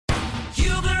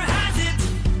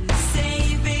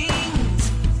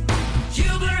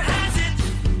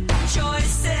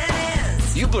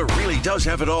does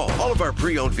have it all. All of our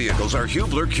pre-owned vehicles are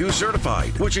Hubler Q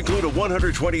certified, which include a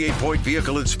 128-point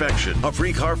vehicle inspection, a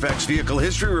free Carfax vehicle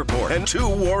history report, and 2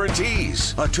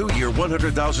 warranties. A 2-year,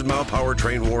 100,000-mile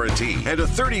powertrain warranty, and a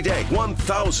 30-day,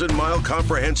 1,000-mile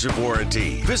comprehensive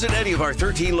warranty. Visit any of our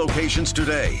 13 locations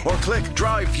today, or click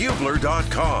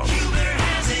drivehubler.com. Hubler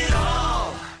has it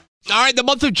all. All right, the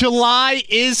month of July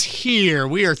is here.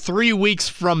 We are 3 weeks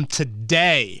from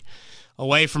today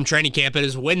away from training camp. It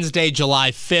is Wednesday,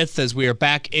 July 5th, as we are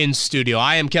back in studio.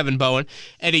 I am Kevin Bowen.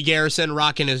 Eddie Garrison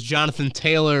rocking his Jonathan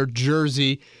Taylor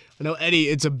jersey. I know, Eddie,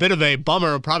 it's a bit of a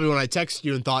bummer probably when I texted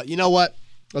you and thought, you know what,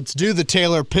 let's do the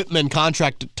Taylor-Pittman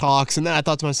contract talks. And then I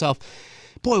thought to myself,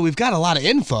 boy, we've got a lot of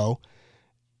info.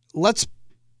 Let's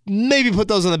maybe put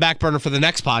those on the back burner for the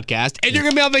next podcast, and you're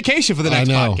going to be on vacation for the next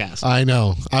podcast. I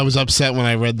know. I was upset when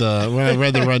I read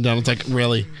the rundown. It's like,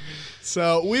 really?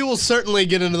 So we will certainly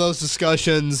get into those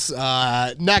discussions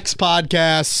next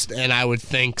podcast, and I would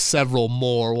think several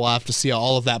more. We'll have to see how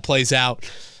all of that plays out.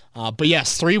 But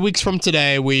yes, 3 weeks from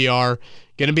today, we are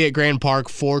going to be at Grand Park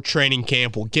for training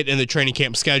camp. We'll get into the training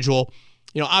camp schedule.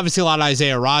 You know, obviously a lot of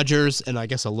Isaiah Rodgers and I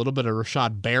guess a little bit of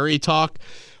Rashad Berry talk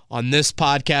on this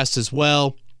podcast as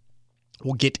well.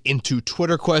 We'll get into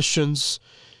Twitter questions.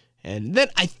 And then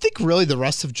I think really the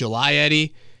rest of July,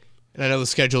 Eddie, and I know the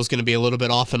schedule is going to be a little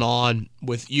bit off and on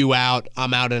with you out.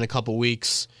 I'm out in a couple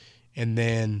weeks. And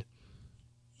then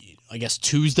I guess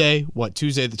Tuesday the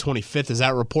 25th, is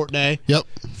that report day? Yep.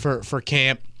 For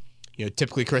camp. You know,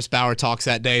 typically Chris Bauer talks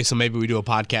that day, so maybe we do a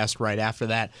podcast right after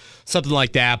that. Something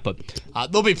like that. But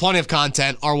there'll be plenty of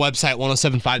content. Our website,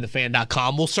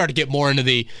 1075thefan.com. We'll start to get more into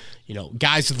the,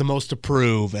 guys with the most to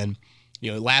prove. And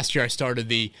last year I started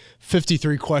the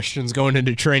 53 questions going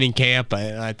into training camp,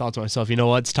 and I thought to myself, you know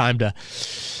what, it's time to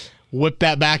whip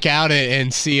that back out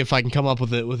and see if I can come up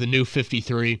with a new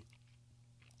 53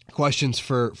 questions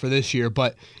for this year.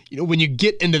 But when you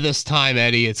get into this time,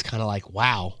 Eddie, it's kind of like,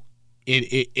 wow,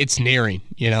 it's nearing.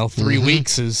 3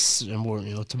 weeks is,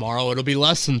 tomorrow it'll be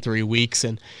less than 3 weeks,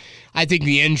 and I think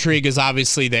the intrigue is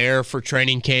obviously there for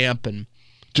training camp, and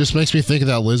just makes me think of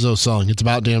that Lizzo song. It's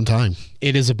about damn time.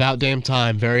 It is about damn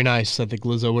time. Very nice. I think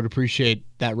Lizzo would appreciate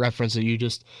that reference that you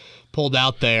just pulled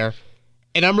out there.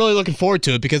 And I'm really looking forward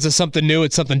to it because it's something new.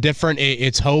 It's something different.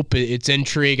 It's hope. It's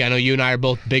intrigue. I know you and I are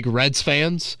both big Reds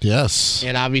fans. Yes.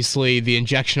 And obviously the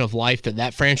injection of life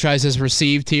that franchise has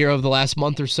received here over the last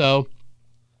month or so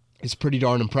is pretty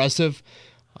darn impressive.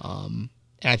 And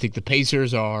I think the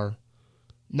Pacers are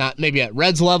not maybe at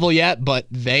Reds level yet, but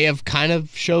they have kind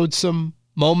of showed some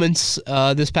moments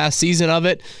this past season of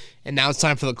it, and now it's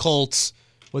time for the Colts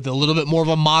with a little bit more of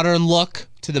a modern look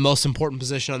to the most important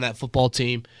position on that football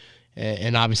team,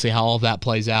 and obviously how all of that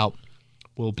plays out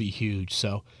will be huge.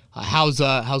 So how's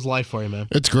life for you, man?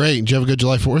 It's great. Did you have a good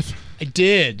July 4th? I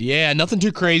did, yeah, nothing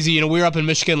too crazy. We were up in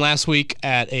Michigan last week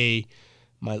at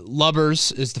my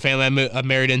Lubbers is the family I'm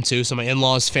married into, so my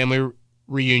in-laws family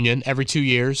reunion every 2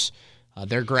 years.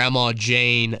 Their grandma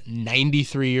Jane,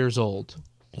 93 years old.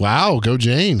 Wow, go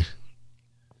Jane.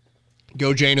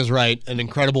 Go Jane is right. An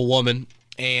incredible woman.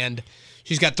 And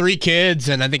she's got 3 kids,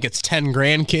 and I think it's 10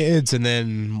 grandkids, and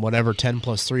then whatever 10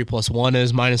 plus 3 plus 1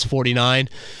 is minus 49.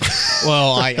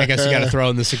 Well, I guess you got to throw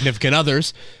in the significant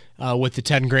others with the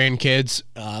 10 grandkids.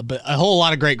 But a whole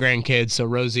lot of great grandkids. So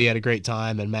Rosie had a great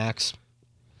time, and Max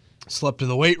slept in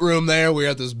the weight room there. We were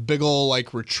at this big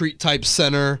old retreat-type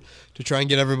center to try and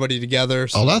get everybody together.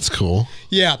 So, that's cool.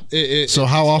 Yeah. So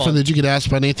how often did you get asked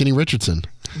about Anthony Richardson?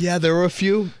 Yeah, there were a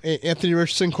few Anthony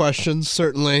Richardson questions,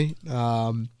 certainly.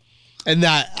 And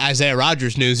that Isaiah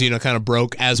Rodgers news, kind of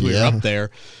broke as we were up there.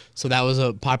 So that was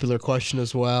a popular question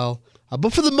as well.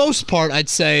 But for the most part, I'd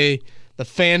say the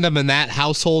fandom in that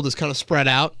household is kind of spread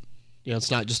out.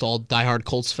 It's not just all diehard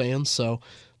Colts fans, so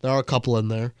there are a couple in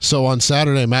there. So on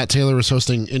Saturday, Matt Taylor was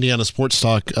hosting Indiana Sports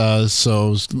Talk, so it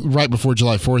was right before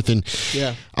July 4th, and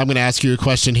I'm going to ask you a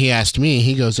question he asked me.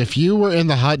 He goes, if you were in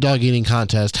the hot dog eating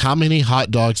contest, how many hot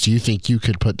dogs do you think you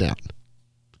could put down?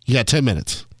 You got 10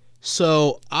 minutes.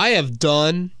 So I have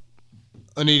done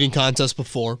an eating contest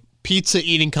before, pizza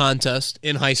eating contest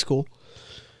in high school.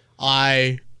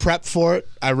 I prepped for it.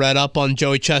 I read up on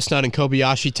Joey Chestnut and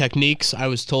Kobayashi techniques. I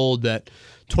was told that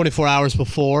 24 hours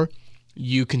before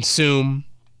you consume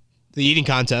the eating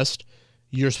contest,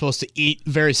 you're supposed to eat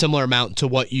very similar amount to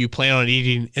what you plan on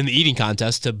eating in the eating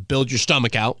contest to build your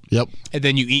stomach out. Yep. And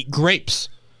then you eat grapes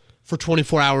for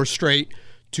 24 hours straight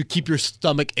to keep your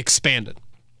stomach expanded.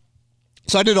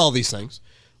 So I did all these things.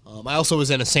 I also was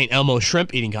in a St. Elmo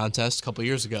shrimp eating contest a couple of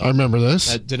years ago. I remember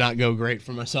this. That did not go great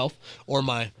for myself or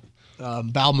my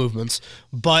bowel movements.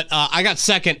 But I got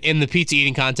second in the pizza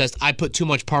eating contest. I put too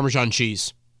much Parmesan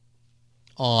cheese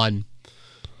on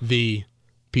the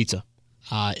pizza.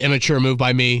 Immature move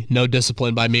by me, no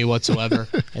discipline by me whatsoever,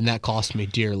 and that cost me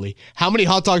dearly. How many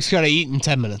hot dogs could I eat in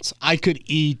 10 minutes? I could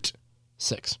eat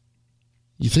 6.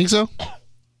 You think so?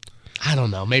 I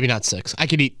don't know. Maybe not 6. I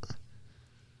could eat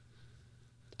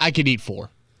 4.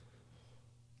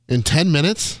 In 10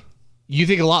 minutes? You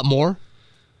think a lot more?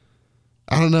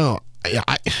 I don't know.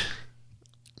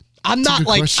 I'm not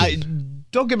like,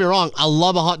 don't get me wrong. I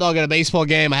love a hot dog at a baseball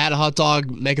game. I had a hot dog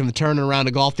making the turn around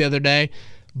to golf the other day,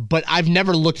 but I've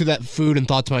never looked at that food and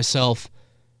thought to myself,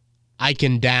 I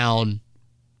can down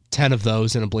 10 of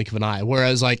those in a blink of an eye.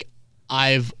 Whereas like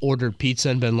I've ordered pizza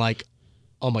and been like,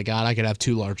 oh my God, I could have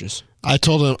 2 larges. I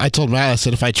told Matt, I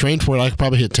said, if I trained for it, I could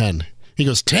probably hit 10. He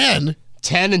goes, 10?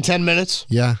 10 in 10 minutes?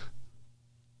 Yeah.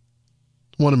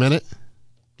 1 a minute.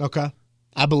 Okay.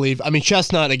 I believe. I mean,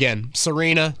 Chestnut, again,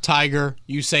 Serena, Tiger,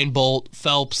 Usain Bolt,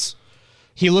 Phelps.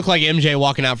 He looked like MJ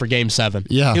walking out for Game 7.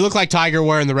 Yeah. He looked like Tiger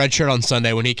wearing the red shirt on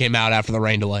Sunday when he came out after the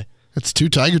rain delay. That's 2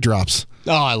 Tiger drops.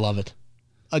 Oh, I love it.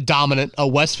 A dominant, a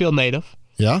Westfield native.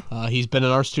 Yeah. He's been in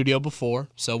our studio before,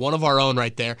 so one of our own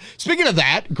right there. Speaking of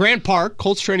that, Grant Park,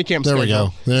 Colts training camp there schedule. We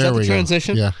go. There Is that we the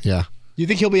transition? Go. Yeah. You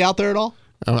think he'll be out there at all?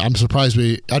 I'm surprised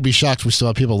I'd be shocked if we still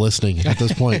have people listening at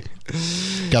this point.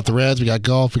 Got the Reds, we got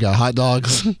golf, we got hot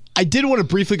dogs. I did want to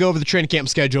briefly go over the training camp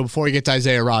schedule before we get to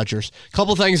Isaiah Rodgers. A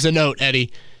couple things to note,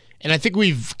 Eddie, and I think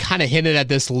we've kind of hinted at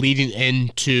this leading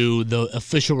into the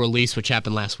official release, which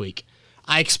happened last week.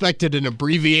 I expected an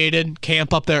abbreviated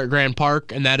camp up there at Grand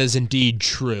Park, and that is indeed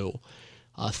true.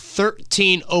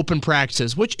 13 open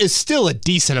practices, which is still a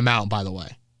decent amount, by the way.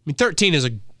 I mean, 13 is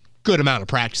a good amount of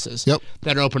practices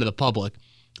that are open to the public.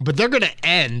 But they're going to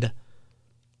end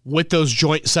with those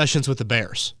joint sessions with the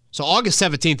Bears. So August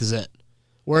 17th is it.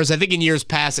 Whereas I think in years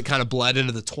past it kind of bled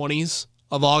into the 20s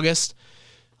of August.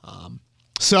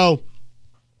 So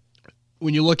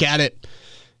when you look at it,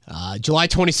 July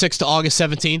 26th to August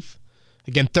 17th,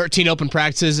 again, 13 open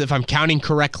practices. If I'm counting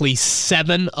correctly,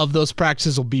 7 of those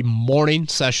practices will be morning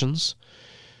sessions.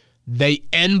 They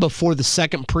end before the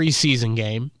second preseason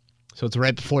game. So it's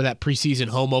right before that preseason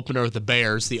home opener with the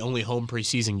Bears, the only home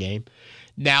preseason game.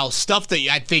 Now, stuff that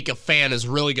I think a fan is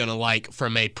really going to like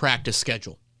from a practice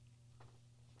schedule.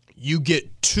 You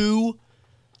get 2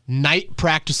 night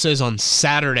practices on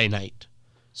Saturday night.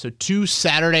 So 2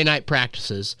 Saturday night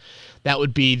practices. That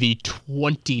would be the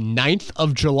 29th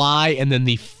of July and then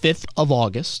the 5th of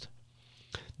August.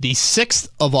 The 6th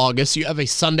of August, you have a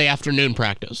Sunday afternoon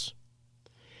practice.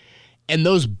 And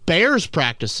those Bears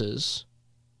practices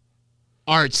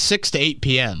are at 6 to 8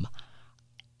 p.m.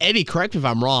 Eddie, correct me if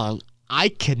I'm wrong, I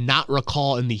cannot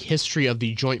recall in the history of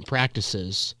the joint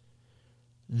practices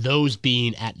those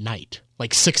being at night,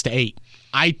 like 6 to 8.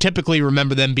 I typically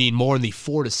remember them being more in the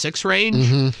 4 to 6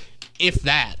 range, if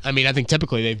that. I mean, I think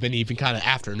typically they've been even kind of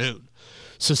afternoon.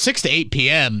 So 6 to 8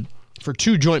 p.m. for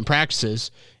 2 joint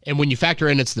practices, and when you factor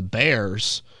in it's the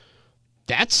Bears,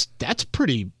 that's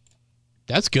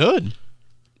good.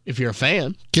 If you're a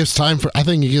fan, I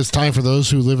think it gives time for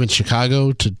those who live in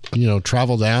Chicago to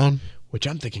travel down. Which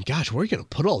I'm thinking, gosh, where are you going to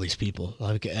put all these people?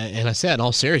 And I said, in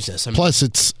all seriousness, plus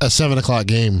it's a 7:00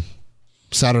 game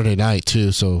Saturday night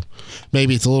too, so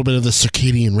maybe it's a little bit of the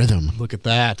circadian rhythm. Look at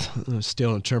that,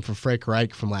 stealing a term from Frank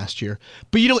Reich from last year.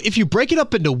 But if you break it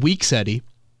up into weeks, Eddie,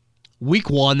 week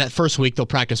 1, that first week they'll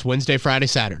practice Wednesday, Friday,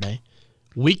 Saturday.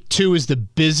 Week 2 is the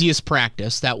busiest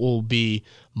practice. That will be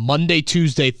Monday,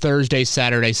 Tuesday, Thursday,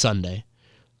 Saturday, Sunday.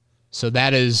 So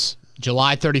that is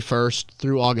July 31st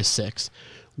through August 6th.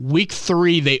 Week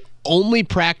 3, they only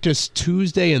practice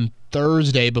Tuesday and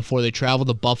Thursday before they travel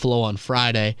to Buffalo on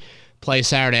Friday, play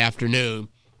Saturday afternoon.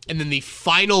 And then the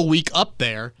final week up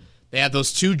there, they have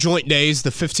those 2 joint days, the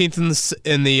 15th and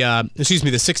the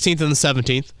 16th and the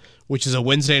 17th, which is a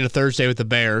Wednesday and a Thursday with the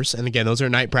Bears. And again, those are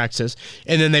night practices.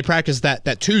 And then they practice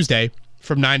that Tuesday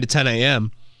from 9 to 10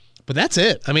 a.m. But that's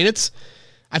it. I mean,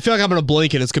 I feel like I'm going to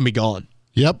blink and it's going to be gone.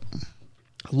 Yep.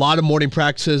 A lot of morning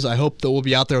practices. I hope that we'll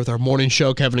be out there with our morning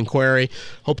show, Kevin and Query.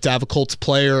 Hope to have a Colts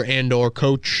player and or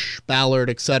Coach Ballard,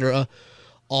 etc.,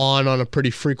 on a pretty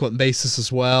frequent basis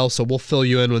as well. So we'll fill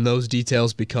you in when those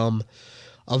details become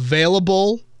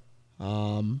available.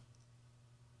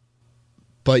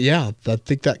 But yeah, I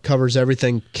think that covers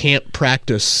everything. Camp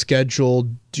practice schedule.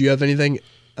 Do you have anything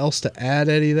else to add,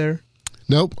 Eddie, there?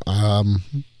 Nope.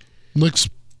 Looks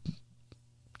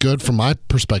good from my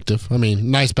perspective. I mean,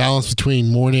 nice balance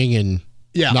between morning and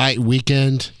night,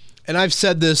 weekend. And I've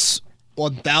said this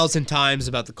 1,000 times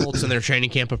about the Colts and their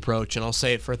training camp approach, and I'll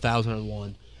say it for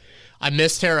 1,001. I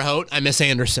miss Terre Haute. I miss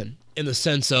Anderson in the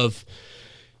sense of,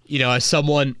 as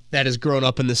someone that has grown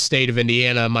up in the state of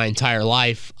Indiana my entire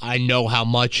life, I know how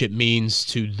much it means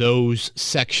to those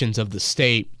sections of the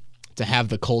state to have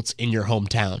the Colts in your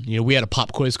hometown. We had a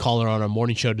pop quiz caller on our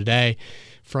morning show today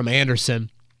from Anderson,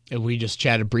 and we just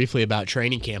chatted briefly about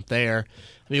training camp there.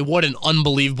 I mean, what an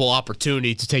unbelievable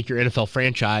opportunity to take your NFL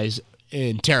franchise,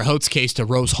 in Terre Haute's case, to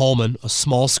Rose-Hulman, a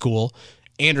small school.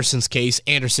 Anderson's case,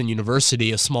 Anderson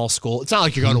University, a small school. It's not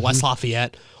like you're going to West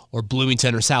Lafayette or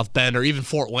Bloomington or South Bend or even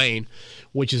Fort Wayne,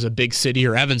 which is a big city,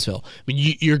 or Evansville. I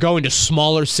mean, you're going to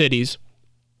smaller cities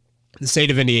in the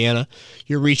state of Indiana.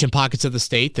 You're reaching pockets of the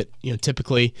state that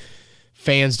typically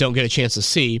fans don't get a chance to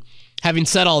see. Having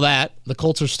said all that, the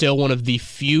Colts are still one of the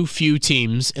few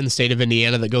teams in the state of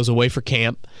Indiana that goes away for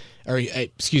camp, or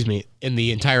in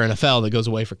the entire NFL that goes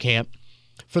away for camp.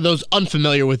 For those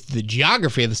unfamiliar with the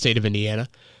geography of the state of Indiana,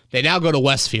 they now go to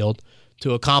Westfield,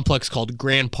 to a complex called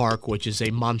Grand Park, which is a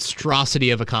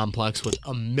monstrosity of a complex with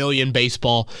 1 million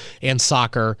baseball and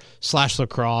soccer /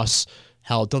 lacrosse.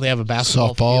 Hell, don't they have a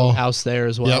basketball field house there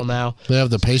as well now? They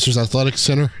have the Pacers Athletic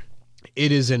Center.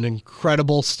 It is an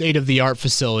incredible state-of-the-art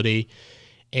facility,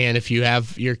 and if you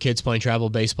have your kids playing travel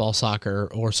baseball, soccer,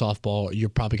 or softball, you're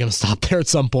probably going to stop there at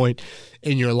some point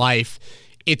in your life.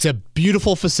 It's a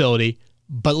beautiful facility,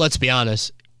 but let's be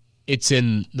honest, it's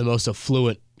in the most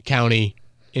affluent county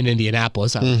in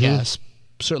Indianapolis, I would guess,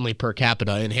 certainly per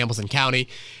capita in Hamilton County.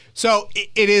 So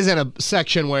it is in a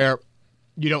section where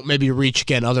you don't maybe reach,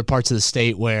 again, other parts of the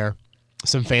state where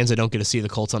some fans that don't get to see the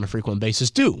Colts on a frequent basis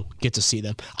do get to see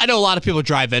them. I know a lot of people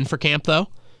drive in for camp, though,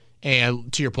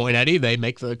 and to your point, Eddie, they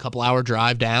make the couple-hour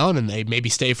drive down, and they maybe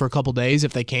stay for a couple days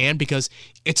if they can, because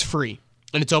it's free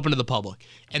and it's open to the public.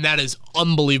 And that is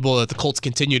unbelievable that the Colts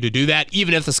continue to do that,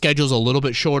 even if the schedule's a little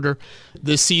bit shorter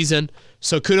this season.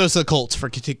 So kudos to the Colts for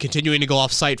continuing to go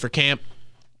off-site for camp.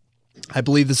 I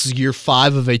believe this is year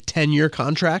 5 of a 10-year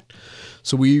contract,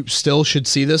 so we still should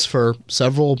see this for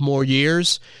several more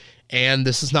years, and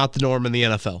this is not the norm in the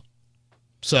NFL.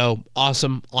 So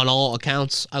awesome on all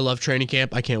accounts. I love training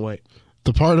camp. I can't wait.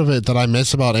 The part of it that I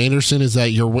miss about Anderson is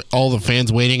that you're all the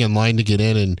fans waiting in line to get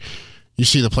in, and you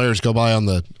see the players go by on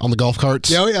the golf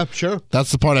carts. Oh, yeah, sure.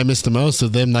 That's the part I miss the most,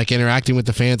 of them interacting with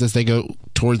the fans as they go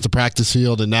towards the practice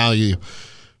field, and now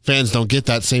fans don't get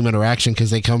that same interaction because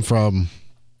they come from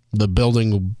the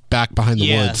building back behind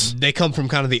the woods. They come from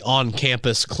kind of the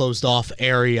on-campus, closed-off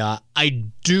area. I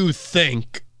do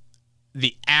think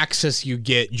the access you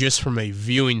get just from a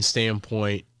viewing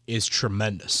standpoint is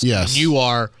tremendous. Yes.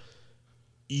 You're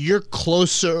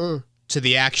closer to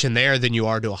the action there than you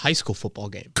are to a high school football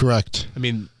game. Correct. I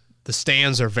mean, the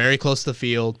stands are very close to the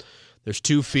field. There's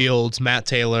 2 fields. Matt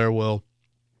Taylor will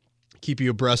keep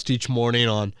you abreast each morning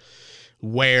on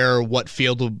what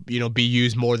field will be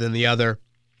used more than the other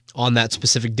on that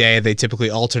specific day. They typically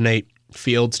alternate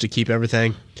fields to keep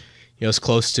everything as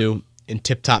close to in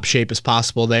tip-top shape as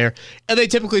possible there. And they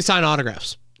typically sign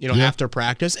autographs after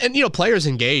practice. And players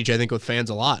engage, I think, with fans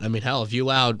a lot. I mean, hell, if you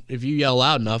yell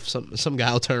loud enough, some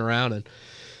guy will turn around and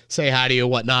say hi to you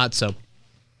and whatnot. So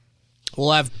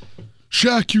we'll have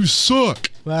Shaq, you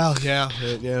suck. Well, yeah.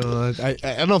 I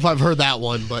don't know if I've heard that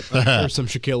one, but I'm sure some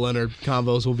Shaquille Leonard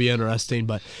convos will be interesting.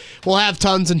 But we'll have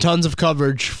tons and tons of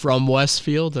coverage from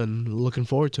Westfield, and looking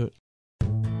forward to it.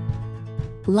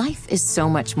 Life is so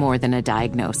much more than a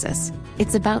diagnosis.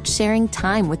 It's about sharing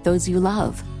time with those you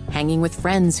love, hanging with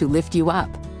friends who lift you up,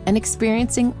 and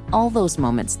experiencing all those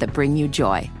moments that bring you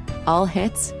joy. All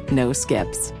hits, no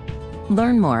skips.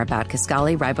 Learn more about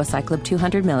Kisqali Ribociclib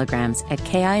 200 milligrams at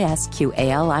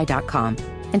KISQALI.com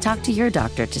and talk to your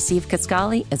doctor to see if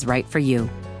Kisqali is right for you.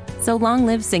 So long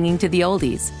live singing to the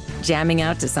oldies, jamming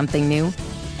out to something new,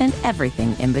 and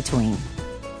everything in between.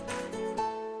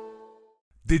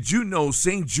 Did you know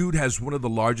St. Jude has one of the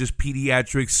largest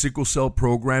pediatric sickle cell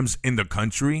programs in the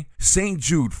country? St.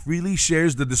 Jude freely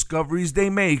shares the discoveries they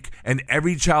make, and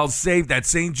every child saved at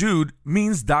St. Jude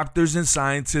means doctors and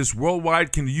scientists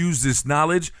worldwide can use this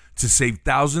knowledge to save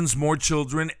thousands more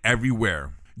children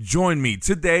everywhere. Join me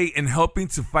today in helping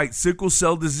to fight sickle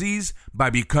cell disease by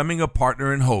becoming a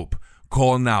partner in hope.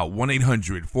 Call now,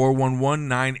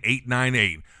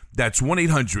 1-800-411-9898. That's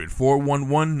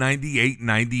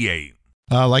 1-800-411-9898.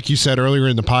 Like you said earlier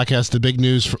in the podcast, the big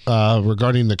news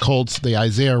regarding the Colts, the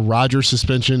Isaiah Rodgers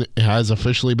suspension has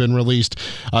officially been released,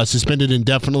 suspended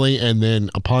indefinitely, and then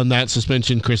upon that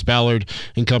suspension, Chris Ballard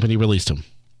and company released him.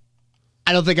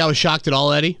 I don't think I was shocked at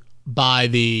all, Eddie, by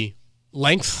the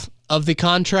length of the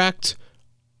contract,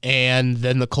 and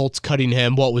then the Colts cutting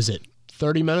him,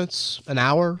 30 minutes, an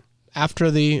hour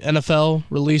after the NFL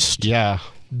released? Yeah.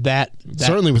 That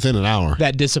certainly within an hour.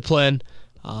 That discipline.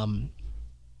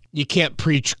 You can't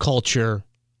preach culture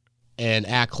and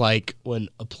act like when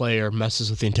a player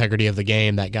messes with the integrity of the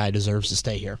game, that guy deserves to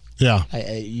stay here. Yeah.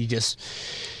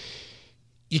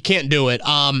 You can't do it.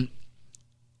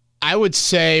 I would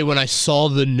say when I saw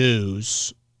the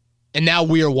news, and now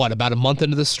we are about a month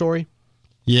into this story?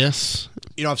 Yes.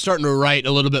 I'm starting to write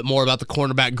a little bit more about the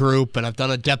cornerback group, and I've done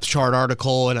a depth chart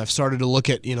article, and I've started to look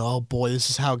at, oh boy,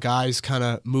 this is how guys kind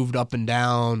of moved up and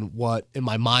down what in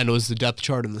my mind was the depth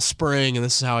chart in the spring, and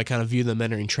this is how I kind of view them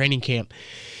entering training camp.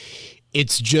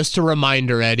 It's just a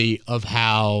reminder, Eddie, of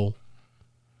how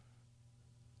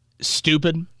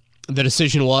stupid the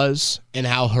decision was and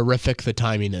how horrific the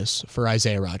timing is for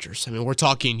Isaiah Rodgers. I mean, we're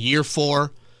talking year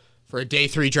 4 for a day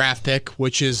 3 draft pick,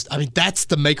 which is, that's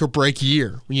the make or break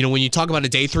year. When you talk about a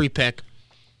day 3 pick,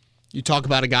 you talk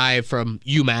about a guy from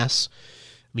UMass.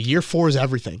 Year 4 is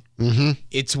everything. Mm-hmm.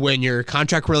 It's when your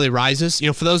contract really rises.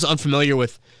 For those unfamiliar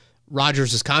with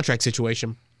Rodgers' contract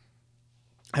situation,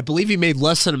 I believe he made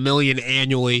less than $1 million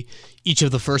annually each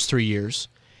of the first 3 years.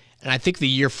 And I think the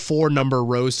year 4 number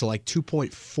rose to like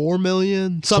 $2.4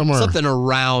 million, something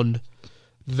around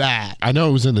that. I know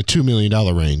it was in the $2 million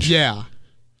range. Yeah.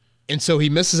 And so he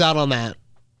misses out on that.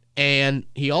 And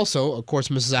he also, of course,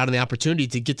 misses out on the opportunity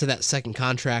to get to that second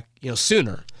contract,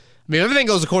 sooner. Everything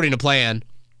goes according to plan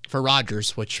for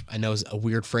Rodgers, which I know is a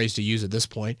weird phrase to use at this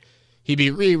point. He'd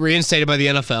be reinstated by the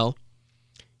NFL.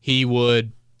 He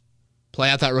would play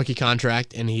out that rookie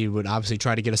contract, and he would obviously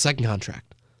try to get a second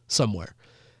contract somewhere.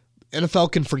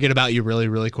 NFL can forget about you really,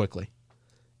 really quickly.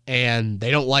 And they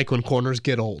don't like when corners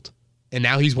get old. And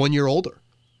now he's 1 year older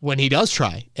when he does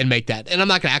try and make that. And I'm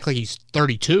not going to act like he's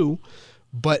 32,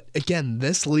 but again,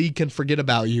 this league can forget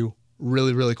about you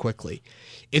really, really quickly.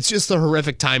 It's just the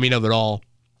horrific timing of it all,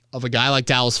 of a guy like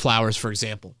Dallas Flowers, for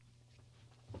example.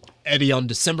 Eddie, on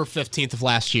December 15th of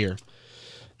last year,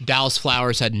 Dallas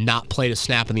Flowers had not played a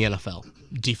snap in the NFL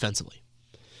defensively.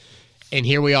 And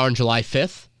here we are on July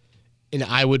 5th, and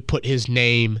I would put his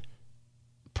name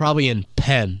probably in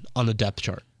pen on the depth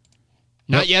chart.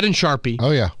 Not yet in Sharpie.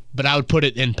 Oh, yeah. But I would put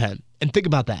it in pen. And think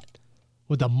about that.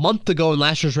 With a month to go in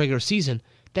last year's regular season,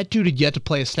 that dude had yet to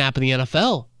play a snap in the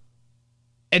NFL.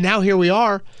 And now here we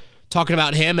are talking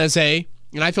about him as and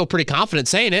I feel pretty confident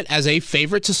saying it, as a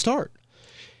favorite to start.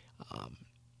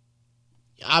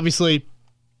 Obviously,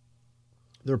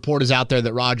 the report is out there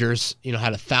that Rodgers,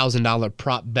 had a $1,000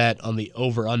 prop bet on the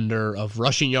over-under of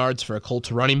rushing yards for a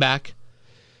Colts running back.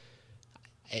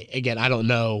 Again, I don't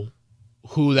know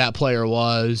who that player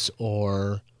was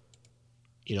or,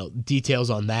 details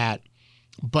on that.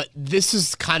 But this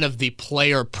is kind of the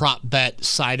player prop bet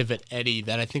side of it, Eddie,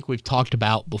 that I think we've talked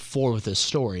about before with this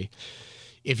story.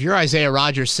 If you're Isaiah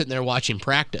Rodgers sitting there watching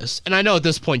practice, and I know at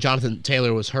this point Jonathan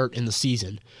Taylor was hurt in the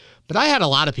season, but I had a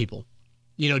lot of people,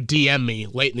 DM me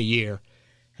late in the year.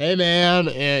 Hey man,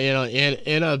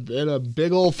 in a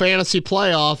big old fantasy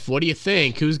playoff, what do you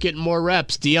think? Who's getting more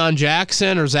reps, Deion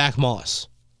Jackson or Zach Moss?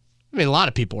 A lot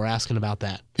of people were asking about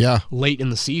that. Yeah. Late in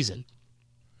the season.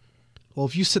 Well,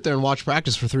 if you sit there and watch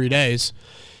practice for 3 days,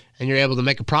 and you're able to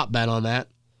make a prop bet on that,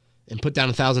 and put down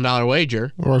a $1,000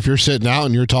 wager. Or if you're sitting out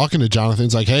and you're talking to Jonathan,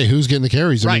 it's like, hey, who's getting the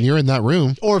carries? Right. You're in that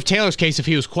room. Or if Taylor's case, if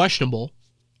he was questionable,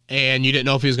 and you didn't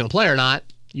know if he was going to play or not,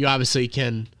 you obviously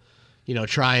can,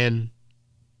 try and,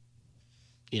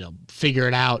 figure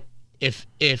it out if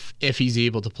he's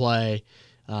able to play,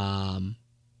 a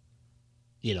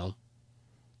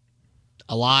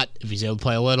lot, if he's able to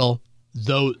play a little,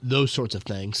 those sorts of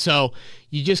things. So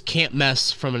you just can't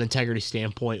mess from an integrity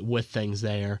standpoint with things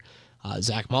there.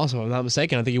 Zach Moss, if I'm not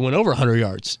mistaken, I think he went over 100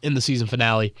 yards in the season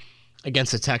finale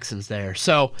against the Texans there.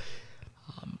 So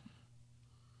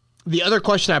the other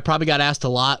question I probably got asked a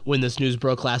lot when this news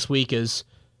broke last week is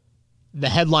the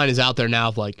headline is out there now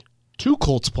of like 2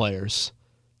 Colts players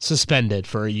suspended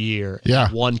for a year. Yeah.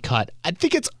 And 1 cut. I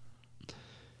think it's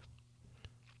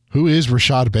who is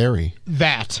Rashad Berry?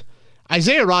 That.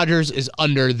 Isaiah Rodgers is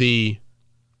under the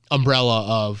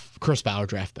umbrella of Chris Bauer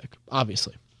draft pick,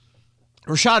 obviously.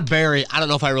 Rashad Berry, I don't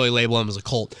know if I really label him as a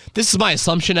Colt. This is my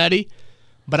assumption, Eddie,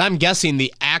 but I'm guessing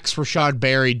the acts Rashad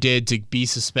Berry did to be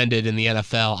suspended in the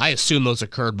NFL, I assume those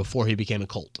occurred before he became a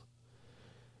Colt.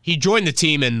 He joined the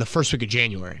team in the first week of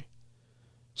January.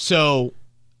 So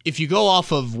if you go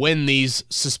off of when these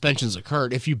suspensions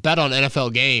occurred, if you bet on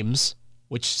NFL games,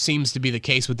 which seems to be the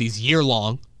case with these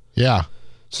year-long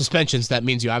suspensions, that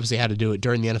means you obviously had to do it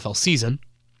during the NFL season.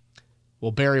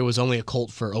 Well, Berry was only a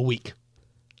Colt for a week.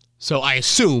 So I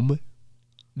assume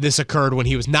this occurred when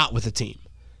he was not with the team,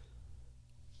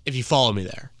 if you follow me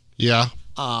there. Yeah.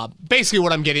 Basically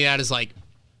what I'm getting at is like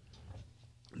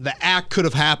the act could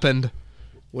have happened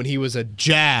when he was a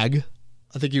Jag.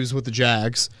 I think he was with the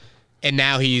Jags. And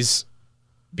now he's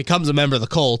becomes a member of the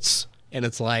Colts, and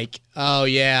it's like, oh,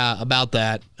 yeah, about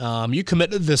that. You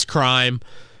committed this crime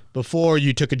before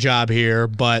you took a job here,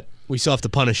 but we still have to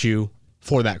punish you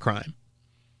for that crime.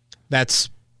 That's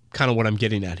kind of what I'm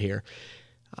getting at here.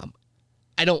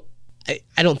 I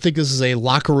don't think this is a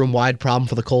locker room wide problem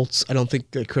for the Colts. I don't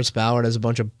think that Chris Ballard has a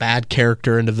bunch of bad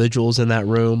character individuals in that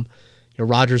room.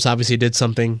 Rodgers obviously did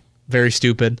something very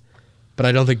stupid, but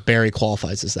I don't think Barry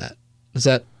qualifies as that. Does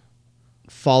that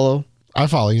follow? I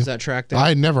follow you. Does that track there? I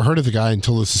had never heard of the guy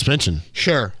until the suspension.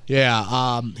 Sure.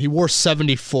 Yeah. He wore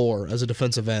 74 as a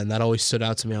defensive end. That always stood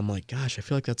out to me. I'm like, gosh, I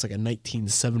feel like that's like a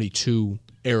 1972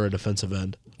 era defensive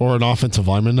end. Or an offensive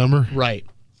lineman number. Right.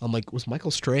 I'm like, was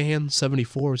Michael Strahan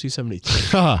 74? Was he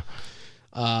 72?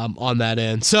 On that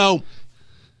end. So,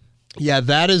 yeah,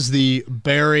 that is the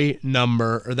Barry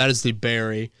number, or that is the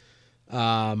Barry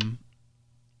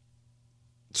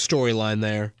storyline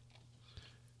there.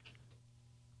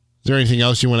 Is there anything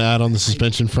else you want to add on the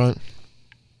suspension front?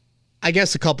 I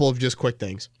guess a couple of just quick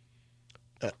things.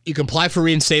 You can apply for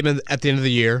reinstatement at the end of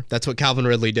the year. That's what Calvin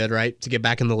Ridley did, right, to get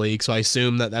back in the league. So I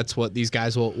assume that that's what these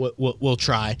guys will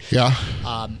try. Yeah.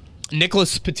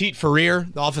 Nicholas Petit-Ferrier,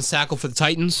 the offensive tackle for the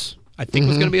Titans, I think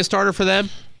was going to be a starter for them.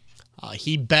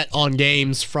 He bet on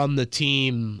games from the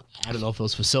team. I don't know if it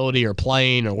was facility or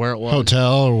plane or where it was.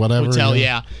 Hotel or whatever. Hotel,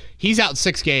 yeah. He's out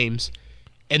 6 games.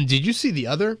 And did you see the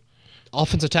other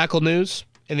offensive tackle news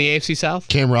in the AFC South?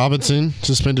 Cam Robinson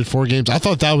suspended 4 games. I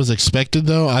thought that was expected,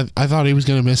 though. I thought he was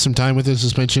going to miss some time with his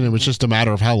suspension. It was just a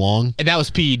matter of how long. And that was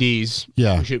PEDs.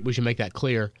 Yeah. We should make that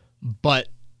clear. But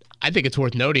I think it's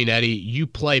worth noting, Eddie, you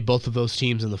play both of those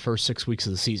teams in the first 6 weeks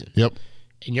of the season. Yep.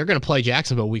 And you're going to play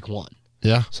Jacksonville week 1.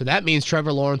 Yeah. So that means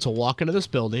Trevor Lawrence will walk into this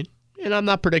building, and I'm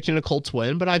not predicting a Colts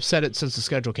win, but I've said it since the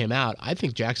schedule came out. I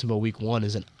think Jacksonville week 1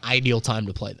 is an ideal time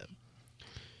to play them.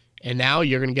 And now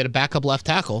you're going to get a backup left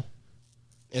tackle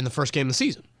in the first game of the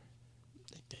season.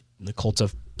 The Colts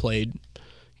have played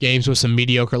games with some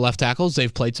mediocre left tackles.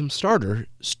 They've played some starter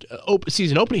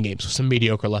season opening games with some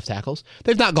mediocre left tackles.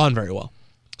 They've not gone very well.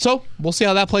 So we'll see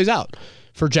how that plays out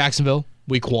for Jacksonville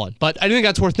week 1. But I think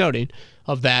that's worth noting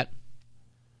of that.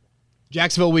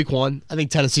 Jacksonville week 1, I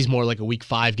think Tennessee's more like a week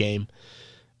 5 game,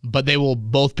 but they will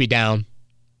both be down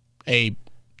a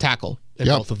tackle in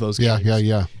both of those games.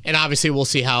 Yeah. And obviously we'll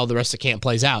see how the rest of camp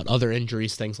plays out, other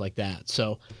injuries, things like that.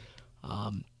 So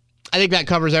I think that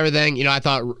covers everything. I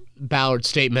thought Ballard's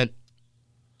statement,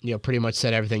 pretty much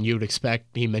said everything you would expect.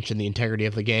 He mentioned the integrity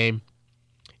of the game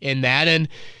in that. And,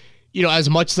 as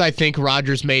much as I think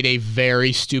Rodgers made a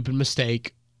very stupid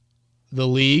mistake, the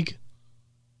league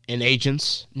and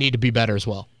agents need to be better as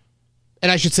well. And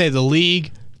I should say the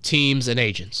league, teams, and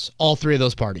agents. All 3 of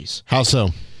those parties. How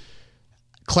so?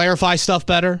 Clarify stuff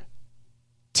better.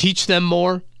 Teach them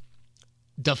more.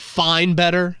 Define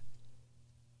better.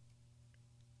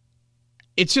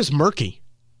 It's just murky.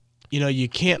 You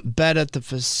can't bet at the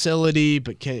facility,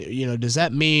 but does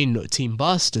that mean team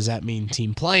bus? Does that mean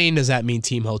team plane? Does that mean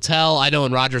team hotel? I know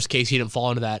in Rodgers' case he didn't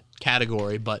fall into that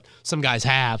category, but some guys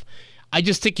have. I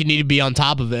just think you need to be on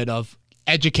top of it of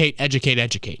educate.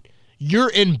 You're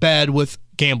in bed with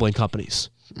gambling companies.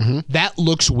 Mm-hmm. That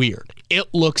looks weird. It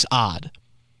looks odd.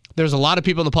 There's a lot of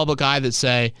people in the public eye that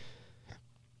say,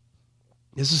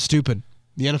 this is stupid.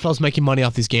 The NFL's making money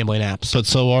off these gambling apps. But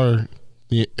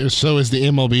so is the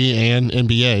MLB and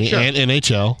NBA and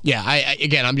NHL. Yeah,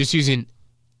 I'm just using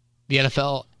the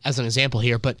NFL as an example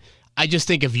here, but I just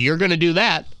think if you're going to do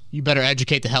that, you better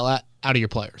educate the hell out of your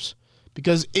players.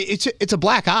 Because it's a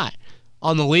black eye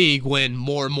on the league when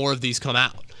more and more of these come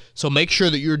out. So make sure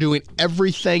that you're doing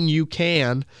everything you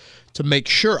can to make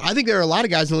sure. I think there are a lot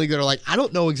of guys in the league that are like, I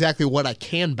don't know exactly what I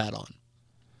can bet on.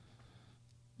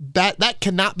 That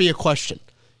cannot be a question.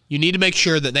 You need to make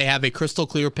sure that they have a crystal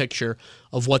clear picture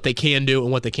of what they can do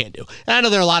and what they can't do. And I know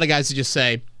there are a lot of guys that just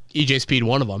say, EJ Speed,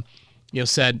 one of them,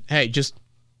 said, hey, just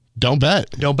don't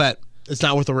bet. Don't bet. It's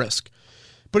not worth the risk.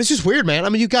 But it's just weird, man. I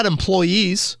mean, you've got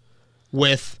employees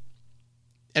with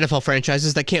NFL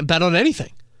franchises that can't bet on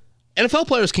anything. NFL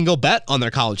players can go bet on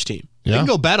their college team. Yeah. They can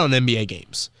go bet on NBA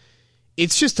games.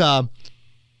 It's just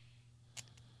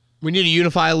we need to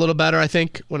unify a little better, I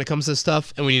think, when it comes to this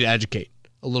stuff, and we need to educate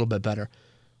a little bit better.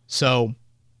 So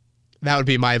that would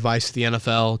be my advice to the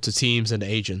NFL, to teams, and to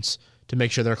agents, to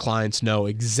make sure their clients know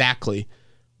exactly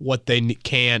what they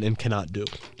can and cannot do.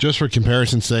 Just for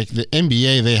comparison's sake, the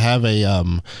NBA,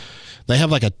 they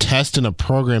have like a test and a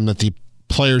program that the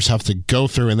players have to go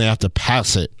through, and they have to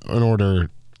pass it in order,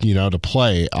 to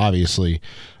play, obviously,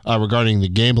 regarding the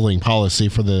gambling policy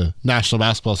for the National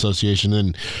Basketball Association.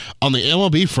 And on the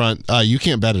MLB front, you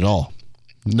can't bet at all.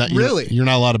 Really? You're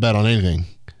not allowed to bet on anything.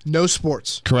 No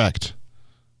sports. Correct.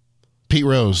 Pete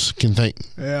Rose can thank.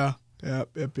 Yeah.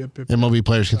 Yep. MLB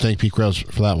players can thank Pete Rose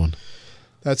for that one.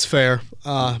 That's fair.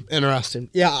 Interesting.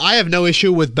 Yeah, I have no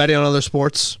issue with betting on other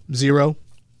sports. Zero.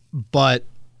 But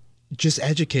just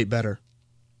educate better.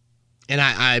 And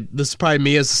I this is probably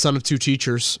me as the son of two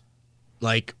teachers,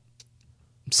 like,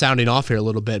 sounding off here a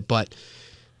little bit, but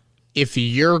if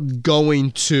you're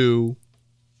going to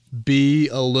be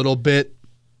a little bit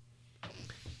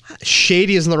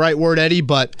shady isn't the right word, Eddie,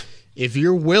 but if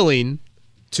you're willing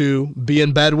to be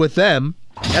in bed with them,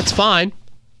 that's fine,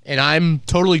 and I'm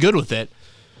totally good with it.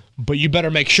 But you better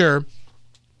make sure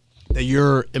that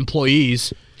your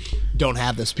employees don't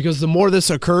have this, because the more this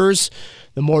occurs,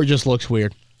 the more it just looks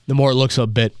weird. The more it looks a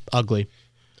bit ugly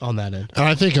on that end. And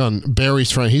I think on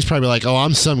Barry's front, he's probably like, oh,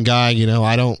 I'm some guy,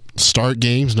 I don't start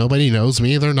games. Nobody knows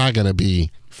me. They're not going to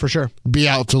be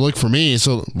out to look for me.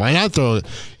 So why not throw,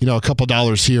 a couple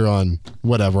dollars here on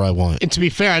whatever I want? And to be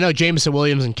fair, I know Jameson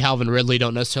Williams and Calvin Ridley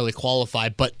don't necessarily qualify,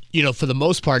 but, for the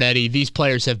most part, Eddie, these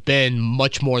players have been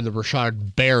much more in the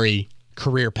Rashard Berry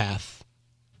career path.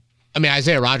 I mean,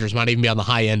 Isaiah Rodgers might even be on the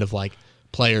high end of, like,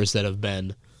 players that have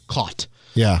been caught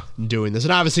doing this.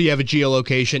 And obviously you have a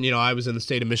geolocation. I was in the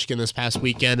state of Michigan this past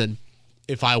weekend, and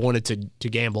if I wanted to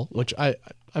gamble, which I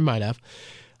might have,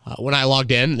 when I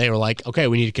logged in, they were like, okay,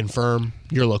 we need to confirm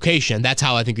your location. That's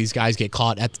how I think these guys get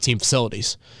caught at the team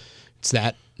facilities. It's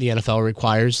that the NFL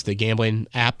requires the gambling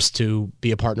apps to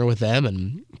be a partner with them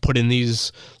and put in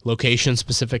these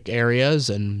location-specific areas,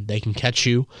 and they can catch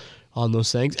you on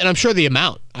those things. And I'm sure the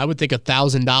amount, I would think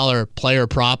 $1,000 player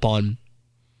prop on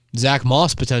Zach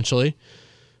Moss potentially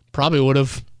probably would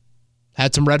have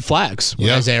had some red flags when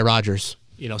Isaiah Rodgers,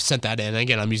 sent that in. And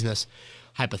again, I'm using this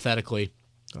hypothetically.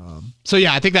 So,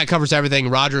 I think that covers everything.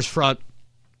 Rodgers front,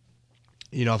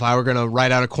 if I were going to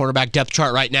write out a cornerback depth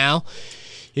chart right now,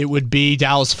 it would be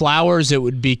Dallas Flowers, it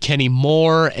would be Kenny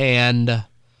Moore, and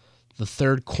the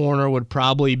third corner would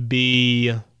probably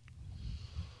be,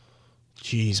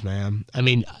 Juju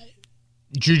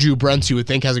Brents, you would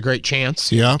think, has a great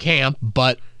chance in camp,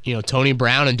 but Tony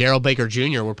Brown and Darrell Baker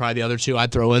Jr. were probably the other two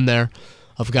I'd throw in there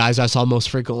of guys I saw most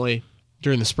frequently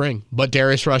during the spring. But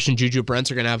Darius Rush and Juju Brents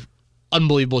are going to have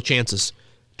unbelievable chances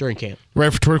during camp.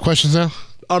 Ready for Twitter questions now?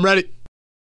 I'm ready.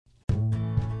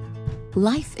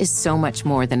 Life is so much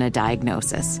more than a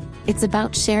diagnosis. It's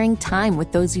about sharing time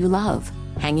with those you love,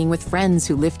 hanging with friends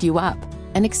who lift you up,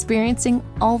 and experiencing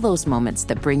all those moments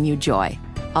that bring you joy.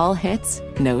 All hits,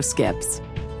 no skips.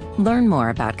 Learn more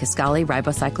about Kisqali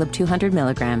Ribociclib 200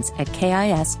 milligrams at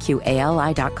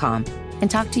KISQALI.com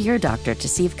and talk to your doctor to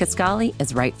see if Kisqali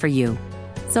is right for you.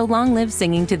 So long live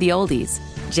singing to the oldies,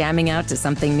 jamming out to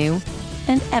something new,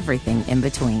 and everything in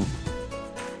between.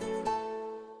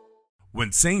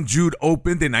 When St. Jude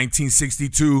opened in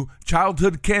 1962,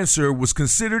 childhood cancer was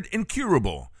considered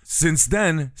incurable. Since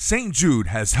then, St. Jude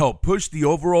has helped push the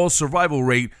overall survival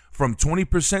rate from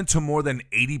 20% to more than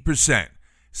 80%.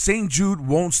 St. Jude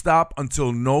won't stop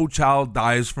until no child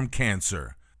dies from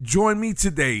cancer. Join me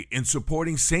today in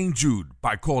supporting St. Jude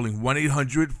by calling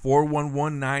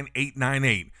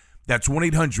 1-800-411-9898. That's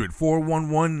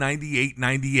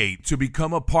 1-800-411-9898 to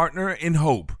become a partner in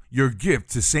hope. Your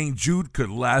gift to St. Jude could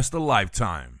last a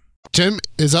lifetime. Tim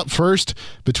is up first.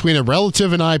 Between a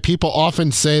relative and I, people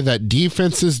often say that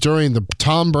defenses during the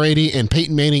Tom Brady and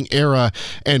Peyton Manning era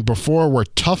and before were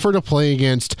tougher to play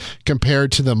against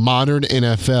compared to the modern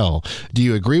NFL. Do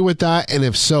you agree with that? And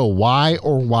if so, why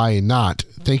or why not?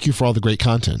 Thank you for all the great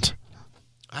content.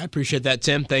 I appreciate that,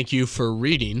 Tim. Thank you for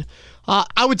reading.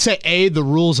 I would say, the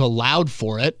rules allowed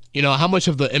for it. How much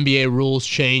of the NBA rules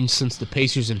changed since the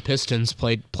Pacers and Pistons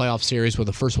played playoff series were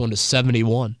the first one to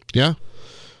 71? Yeah.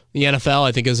 The NFL,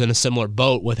 I think, is in a similar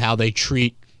boat with how they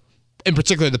treat, in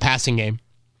particular, the passing game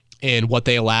and what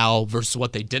they allow versus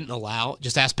what they didn't allow.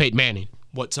 Just ask Peyton Manning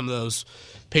what some of those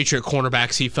Patriot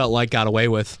cornerbacks he felt like got away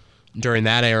with during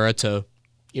that era to,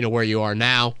 where you are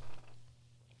now.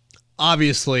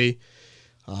 Obviously,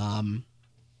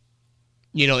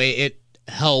 it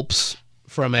helps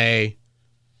from a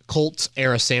Colts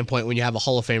era standpoint when you have a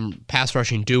Hall of Fame pass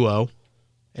rushing duo,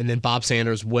 and then Bob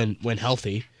Sanders when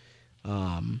healthy.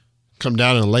 Come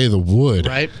down and lay the wood.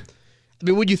 Right? I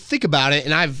mean, when you think about it,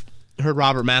 and I've heard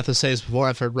Robert Mathis say this before,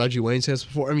 I've heard Reggie Wayne say this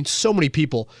before. I mean, so many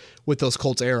people with those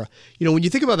Colts era. When you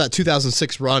think about that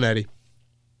 2006 run, Eddie,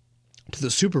 to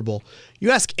the Super Bowl,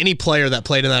 you ask any player that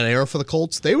played in that era for the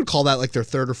Colts, they would call that like their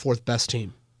third or fourth best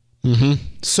team. Mm-hmm.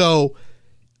 So,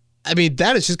 I mean,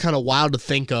 that is just kind of wild to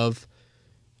think of.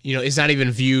 It's not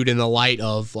even viewed in the light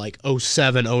of like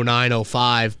 07, 09,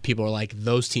 05. People are like,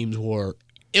 those teams were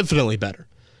infinitely better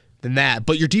than that.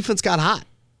 But your defense got hot.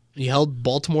 You held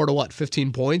Baltimore to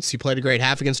 15 points. You played a great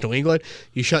half against New England.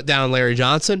 You shut down Larry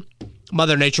Johnson.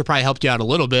 Mother Nature probably helped you out a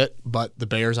little bit, but the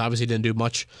Bears obviously didn't do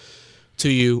much to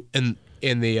you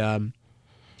in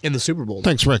the Super Bowl.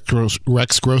 Thanks,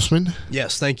 Rex Grossman.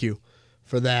 Yes, thank you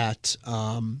for that.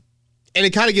 And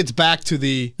it kind of gets back to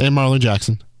the... And Marlon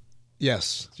Jackson.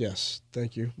 Yes.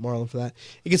 Thank you, Marlon, for that.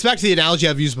 It gets back to the analogy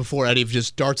I've used before, Eddie, of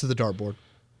just darts at the dartboard.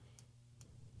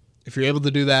 If you're able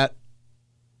to do that,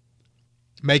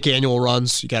 make annual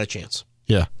runs, you got a chance.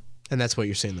 Yeah. And that's what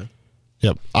you're seeing there.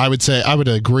 Yep. I would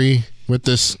agree with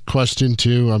this question,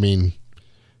 too. I mean,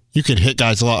 you could hit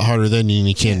guys a lot harder than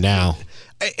you can now.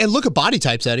 And look at body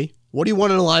types, Eddie. What do you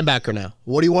want in a linebacker now?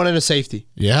 What do you want in a safety?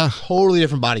 Yeah. Totally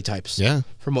different body types. Yeah.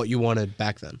 From what you wanted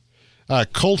back then.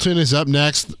 Colton is up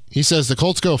next. He says the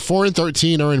Colts go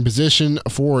 4-13, are in position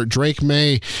for Drake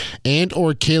May and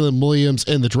or Caleb Williams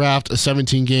in the draft. A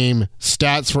 17-game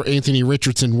stats for Anthony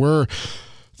Richardson were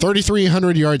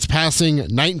 3,300 yards passing,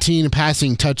 19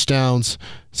 passing touchdowns,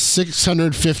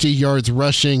 650 yards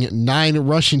rushing, 9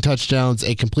 rushing touchdowns,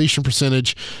 a completion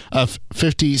percentage of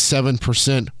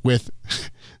 57% with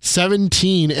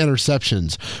 17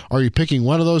 interceptions. Are you picking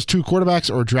one of those two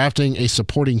quarterbacks or drafting a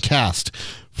supporting cast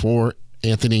for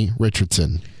Anthony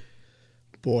Richardson?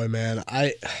 Boy, man,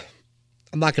 I'm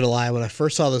not going to lie. When I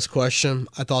first saw this question,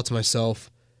 I thought to myself,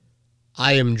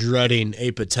 I am dreading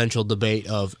a potential debate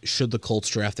of should the Colts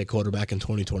draft a quarterback in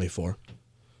 2024.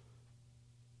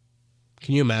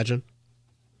 Can you imagine?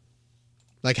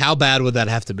 Like, how bad would that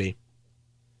have to be?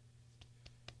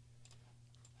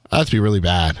 That'd be really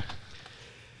bad.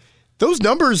 Those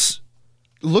numbers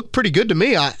look pretty good to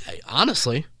me,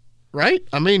 honestly. Right?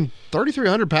 I mean,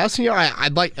 3,300 passing yards.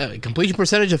 I'd like a completion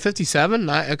percentage of 57.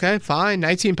 Okay, fine.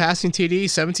 19 passing TD,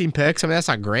 17 picks. I mean, that's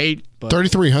not great. But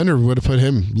 3,300 would have put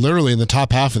him literally in the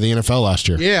top half of the NFL last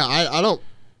year. Yeah, I don't.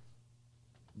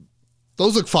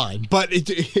 Those look fine, but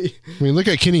I mean, look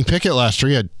at Kenny Pickett last year.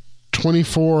 He had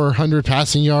 2,400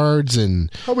 passing yards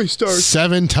and how many starts?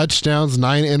 7 touchdowns,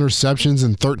 9 interceptions,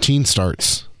 and 13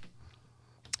 starts.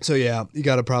 So yeah, you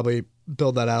got to probably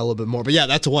build that out a little bit more. But yeah,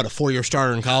 that's a 4-year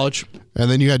starter in college.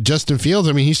 And then you had Justin Fields.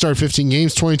 I mean, he started 15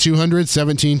 games, 2,200,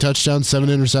 17 touchdowns, 7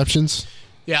 interceptions.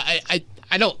 Yeah,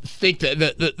 I don't think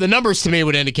that the numbers to me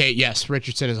would indicate, yes,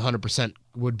 Richardson is 100%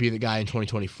 would be the guy in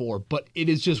 2024. But it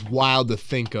is just wild to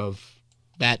think of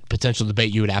that potential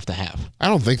debate you would have to have. I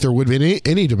don't think there would be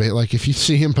any debate. Like, if you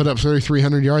see him put up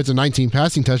 3,300 yards and 19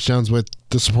 passing touchdowns with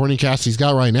the supporting cast he's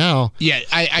got right now. Yeah,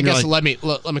 I guess let me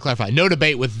clarify. No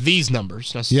debate with these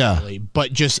numbers necessarily,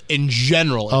 but just in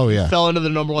general. Oh, if yeah. he fell into the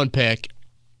number 1 pick,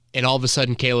 and all of a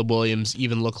sudden Caleb Williams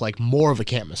even looked like more of a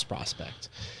can't-miss prospect.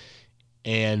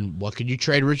 And what could you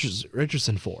trade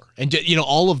Richardson for? And,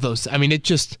 all of those. I mean, it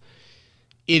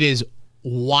is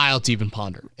wild to even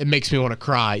ponder. It makes me want to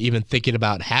cry even thinking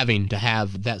about having to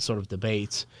have that sort of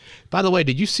debate. By the way,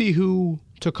 did you see who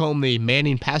took home the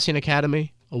Manning Passing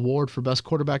Academy award for best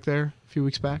quarterback there a few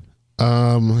weeks back?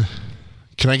 Can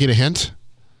I get a hint?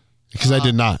 Because I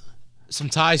did not. Some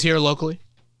ties here locally.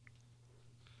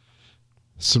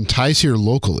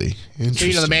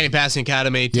 Interesting. So, the Manning Passing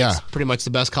Academy takes pretty much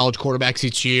the best college quarterbacks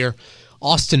each year.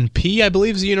 Austin P, I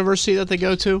believe, is the university that they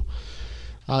go to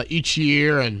each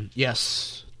year. And,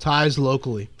 yes, ties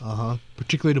locally,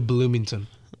 particularly to Bloomington.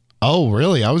 Oh,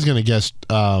 really? I was going to guess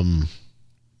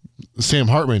Sam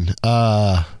Hartman.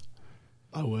 I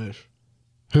wish.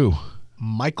 Who?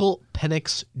 Michael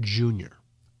Penix Jr.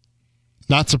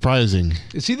 Not surprising.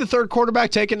 Is he the third quarterback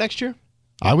taken next year?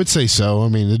 I would say so. I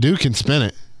mean, the dude can spin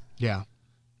it. Yeah.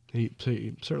 He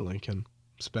certainly can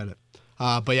spin it.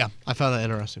 But, yeah, I found that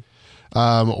interesting.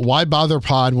 Why Bother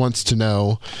Pod wants to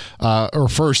know, or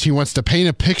first, he wants to paint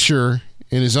a picture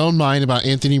in his own mind about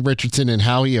Anthony Richardson and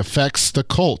how he affects the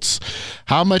Colts.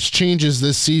 How much changes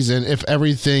this season if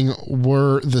everything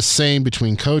were the same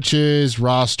between coaches,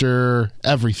 roster,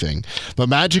 everything? But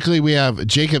magically, we have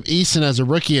Jacob Eason as a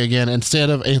rookie again instead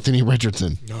of Anthony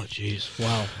Richardson. Oh, jeez.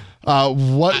 Wow. I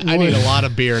need a lot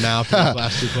of beer now for the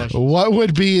last 2 questions. What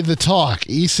would be the talk?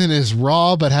 Eason is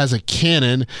raw but has a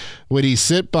cannon. Would he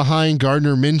sit behind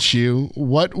Gardner Minshew?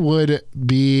 What would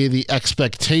be the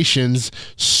expectations,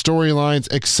 storylines,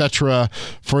 etc.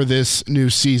 for this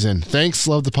new season? Thanks,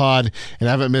 love the pod, and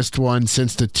haven't missed one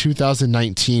since the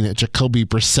 2019 Jacoby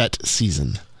Brissett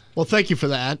season. Well, thank you for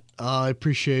that. I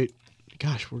appreciate.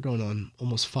 Gosh, we're going on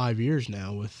almost 5 years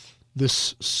now with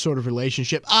this sort of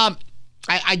relationship.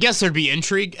 I guess there'd be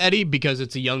intrigue, Eddie, because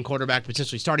it's a young quarterback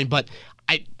potentially starting. But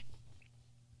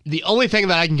the only thing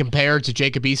that I can compare to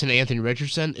Jacob Eason and Anthony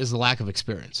Richardson is the lack of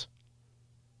experience.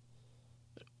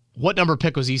 What number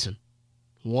pick was Eason?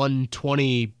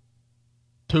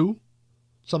 122?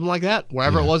 something like that,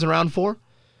 wherever it was in round 4.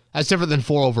 That's different than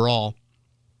 4 overall.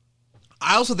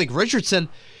 I also think Richardson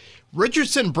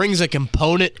brings a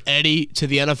component, Eddie, to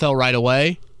the NFL right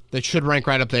away that should rank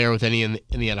right up there with any in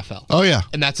the NFL. Oh, yeah.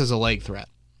 And that's as a leg threat.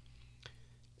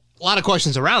 A lot of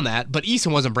questions around that, but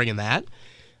Eason wasn't bringing that.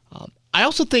 I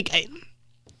also think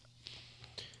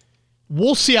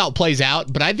we'll see how it plays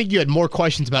out, but I think you had more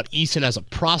questions about Eason as a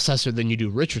processor than you do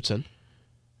Richardson.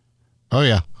 Oh,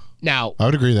 yeah. Now, I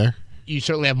would agree there. You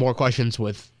certainly have more questions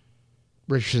with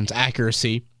Richardson's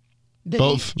accuracy.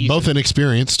 Both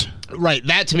inexperienced. Right.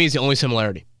 That, to me, is the only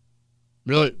similarity.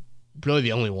 Really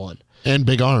the only one. And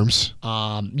big arms.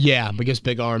 Yeah, because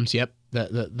big arms, yep.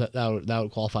 That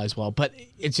would qualify as well. But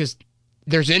it's just,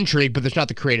 there's intrigue, but there's not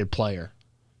the creative player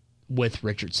with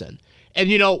Richardson. And,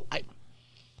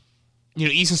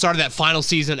 Eason started that final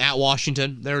season at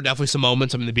Washington. There were definitely some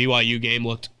moments. I mean, the BYU game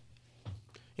looked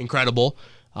incredible.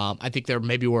 I think there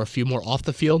maybe were a few more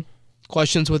off-the-field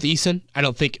questions with Eason. I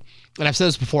don't think, and I've said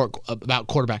this before about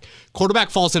quarterback. Quarterback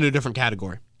falls into a different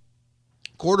category.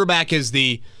 Quarterback is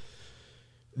they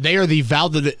are the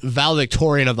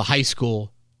valedictorian of the high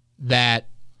school that,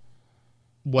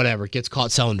 gets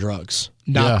caught selling drugs.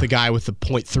 Not the guy with the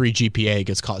 0.3 GPA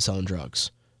gets caught selling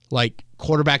drugs. Like,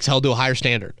 quarterback's held to a higher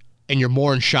standard, and you're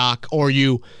more in shock, or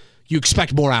you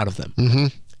expect more out of them. Mm-hmm.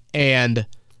 And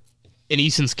in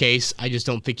Eason's case, I just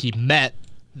don't think he met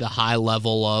the high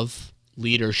level of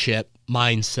leadership,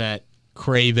 mindset,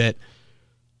 crave it.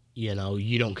 You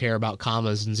don't care about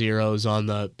commas and zeros on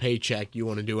the paycheck. You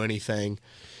want to do anything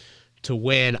to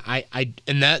win.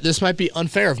 This might be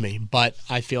unfair of me, but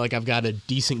I feel like I've got a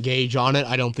decent gauge on it.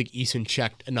 I don't think Eason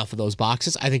checked enough of those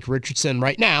boxes. I think Richardson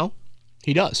right now,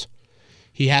 he does.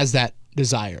 He has that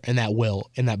desire and that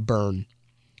will and that burn.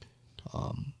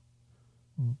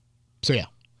 So yeah,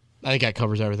 I think that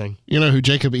covers everything. You know who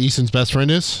Jacob Eason's best friend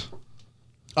is?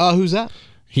 Who's that?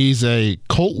 He's a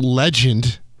Colt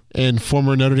legend and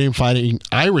former Notre Dame Fighting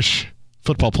Irish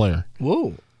football player.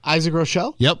 Whoa. Isaac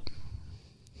Rochelle? Yep.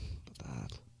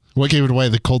 What gave it away?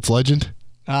 The Colts legend?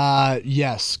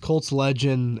 Yes. Colts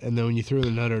legend, and then when you threw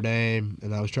in Notre Dame,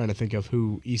 and I was trying to think of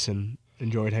who Eason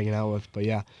enjoyed hanging out with, but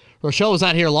yeah. Rochelle was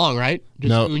not here long, right?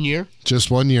 Just 1 year?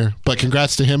 Just 1 year. But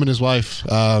congrats to him and his wife.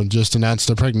 Just announced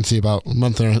their pregnancy about a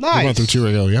month or 2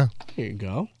 ago, yeah. Here you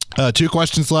go. 2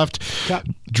 questions left.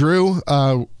 Drew,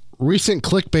 recent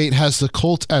clickbait has the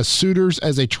Colts as suitors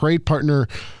as a trade partner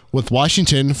with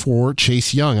Washington for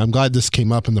Chase Young. I'm glad this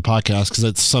came up in the podcast because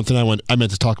it's something I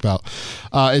meant to talk about.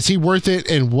 Is he worth it,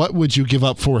 and what would you give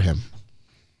up for him?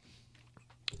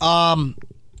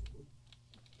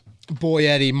 Boy,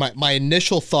 Eddie, my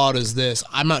initial thought is this.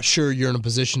 I'm not sure you're in a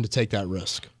position to take that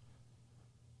risk.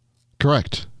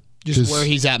 Correct. Just where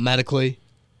he's at medically.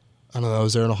 I don't know.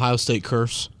 Is there an Ohio State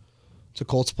curse to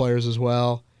Colts players as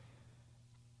well?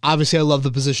 Obviously, I love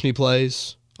the position he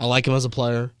plays. I like him as a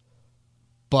player.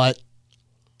 But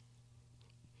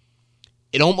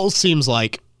it almost seems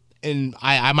like, and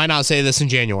I might not say this in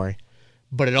January,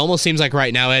 but it almost seems like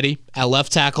right now, Eddie, at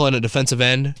left tackle and a defensive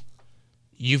end,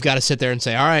 you've got to sit there and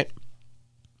say, all right,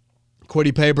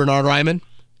 Kwity Paye, Bernard Ryman,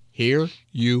 here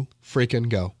you freaking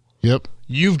go. Yep.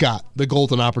 You've got the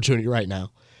golden opportunity right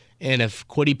now. And if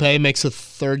Kwity Paye makes a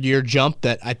third-year jump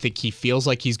that I think he feels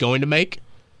like he's going to make,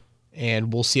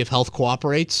 and we'll see if health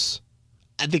cooperates,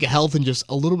 I think health and just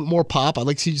a little bit more pop. I'd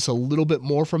like to see just a little bit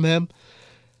more from him.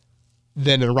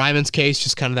 Then in Ryman's case,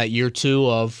 just kind of that year 2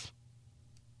 of,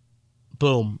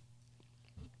 boom.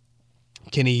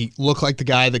 Can he look like the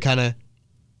guy that kind of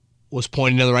was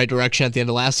pointing in the right direction at the end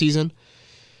of last season?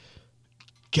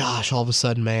 Gosh, all of a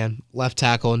sudden, man, left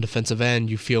tackle and defensive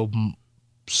end, you feel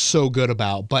so good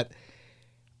about. But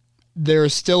there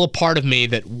is still a part of me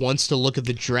that wants to look at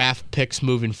the draft picks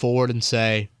moving forward and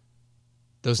say,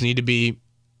 those need to be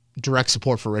direct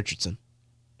support for Richardson.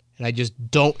 And I just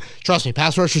don't, trust me,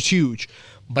 pass rush is huge,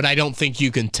 but I don't think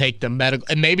you can take the medical,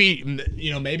 and maybe I'm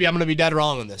going to be dead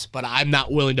wrong on this, but I'm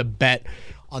not willing to bet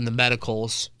on the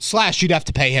medicals. / you'd have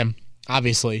to pay him,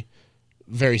 obviously,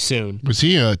 very soon. Was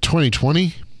he a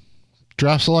 2020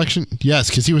 draft selection? Yes,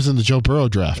 because he was in the Joe Burrow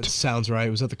draft. That sounds right.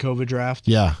 Was that the COVID draft?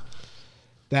 Yeah.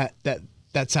 That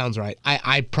sounds right.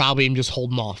 I probably am just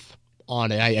holding off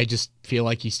on it. I just feel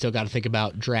like you still got to think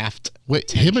about draft. Wait,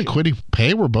 potential. Him and Kwity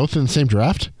Paye were both in the same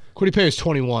draft? Kwity Paye was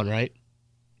 21, right?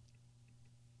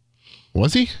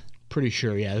 Was he? Pretty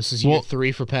sure, yeah. This is year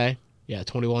 3 for Paye. Yeah,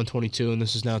 21, 22, and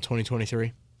this is now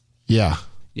 2023. Yeah.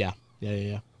 Yeah.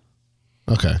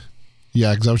 Okay.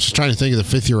 Yeah, because I was just trying to think of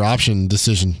the 5th-year option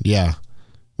decision. Yeah,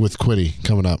 with Kwity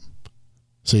coming up.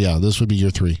 So, yeah, this would be year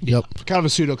 3. Yep. Kind of a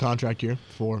pseudo contract year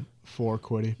for for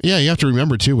Quiddy. Yeah, you have to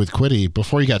remember, too, with Quiddy,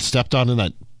 before he got stepped on in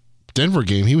that Denver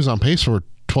game, he was on pace for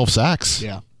 12 sacks.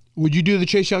 Yeah. Would you do the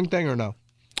Chase Young thing or no?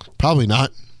 Probably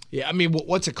not. Yeah, I mean,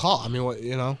 what's it called? I mean, what,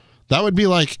 you know? That would be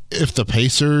like if the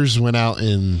Pacers went out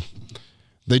and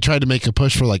they tried to make a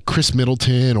push for like Chris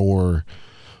Middleton or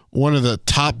one of the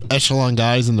top echelon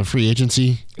guys in the free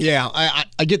agency. Yeah,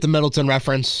 I get the Middleton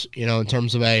reference, you know, in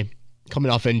terms of a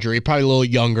coming off injury, probably a little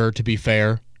younger, to be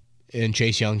fair, in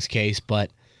Chase Young's case.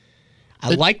 But I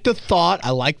like the thought.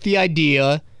 I like the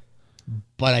idea.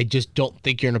 But I just don't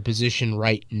think you're in a position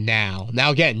right now. Now,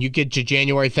 again, you get to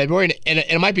January, February, and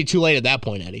it might be too late at that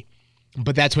point, Eddie.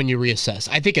 But that's when you reassess.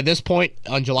 I think at this point,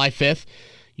 on July 5th,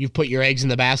 you've put your eggs in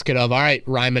the basket of, all right,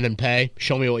 Ryman and Pay,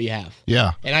 show me what you have.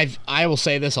 Yeah. And I will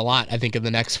say this a lot, I think, in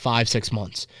the next 5-6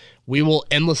 months. We will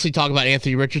endlessly talk about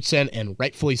Anthony Richardson, and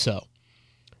rightfully so.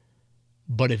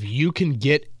 But if you can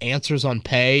get answers on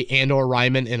Pay and or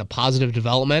Ryman in a positive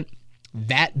development,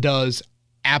 that does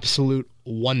absolute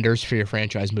wonders for your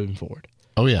franchise moving forward.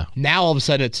 Oh, yeah. Now, all of a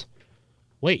sudden, it's,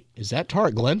 wait, is that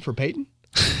Tarek Glenn for Peyton?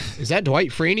 Is that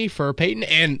Dwight Freeney for Peyton?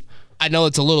 And I know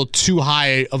it's a little too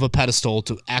high of a pedestal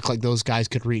to act like those guys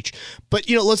could reach. But,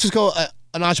 you know, let's just go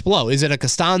a notch below. Is it a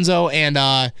Costanzo and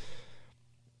a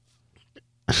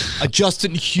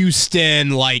Justin Houston,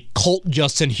 like Colt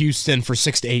Justin Houston for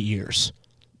 6 to 8 years?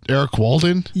 Eric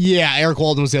Walden? Yeah, Eric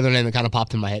Walden was the other name that kind of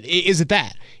popped in my head. Is it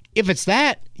that? If it's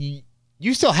that,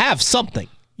 you still have something.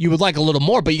 You would like a little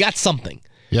more, but you got something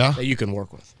that you can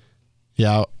work with.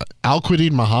 Yeah.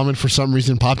 Al-Quadin Muhammad, for some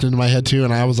reason, popped into my head, too,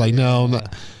 and I was like, no.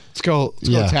 Let's go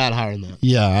a tad higher than that.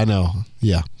 Yeah, I know.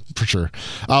 Yeah, for sure.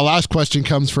 Last question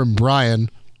comes from Brian.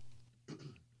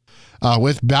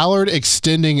 With Ballard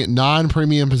extending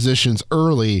non-premium positions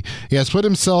early, he has put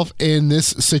himself in this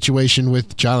situation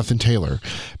with Jonathan Taylor.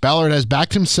 Ballard has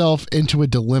backed himself into a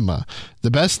dilemma.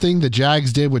 The best thing the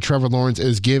Jags did with Trevor Lawrence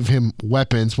is give him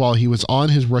weapons while he was on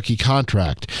his rookie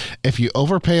contract. If you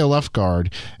overpay a left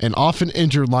guard, an often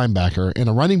injured linebacker, and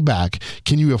a running back,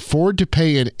 can you afford to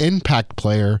pay an impact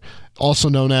player, also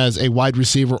known as a wide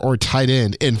receiver or tight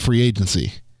end, in free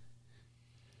agency?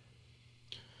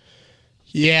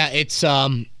 Yeah, it's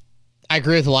I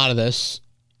agree with a lot of this.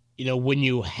 You know, when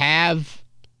you're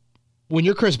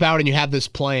Chris Ballard and you have this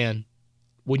plan,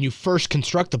 when you first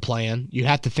construct the plan, you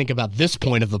have to think about this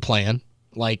point of the plan,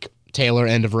 like Taylor,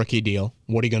 end of rookie deal.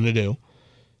 What are you going to do?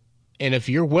 And if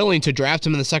you're willing to draft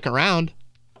him in the second round,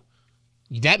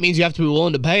 that means you have to be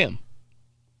willing to pay him.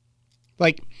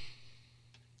 Like,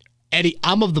 Eddie,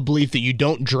 I'm of the belief that you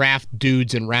don't draft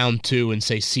dudes in round 2 and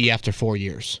say, see after 4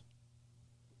 years.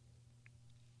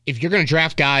 If you're going to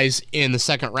draft guys in the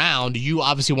second round, you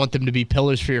obviously want them to be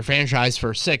pillars for your franchise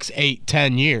for 6, 8,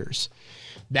 10 years.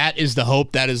 That is the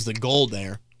hope. That is the goal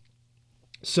there.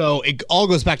 So it all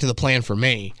goes back to the plan for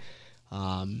me.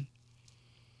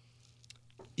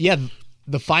 Yeah,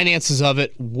 the finances of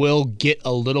it will get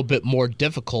a little bit more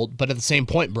difficult, but at the same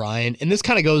point, Brian, and this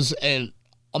kind of goes, and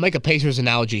I'll make a Pacers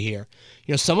analogy here.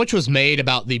 You know, so much was made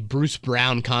about the Bruce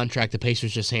Brown contract the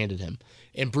Pacers just handed him.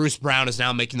 And Bruce Brown is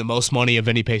now making the most money of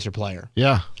any Pacer player.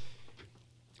 Yeah.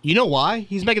 You know why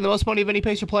he's making the most money of any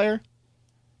Pacer player?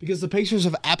 Because the Pacers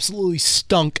have absolutely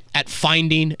stunk at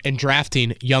finding and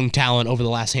drafting young talent over the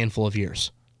last handful of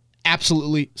years.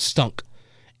 Absolutely stunk.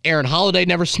 Aaron Holiday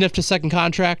never sniffed a second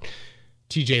contract.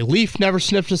 TJ Leaf never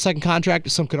sniffed a second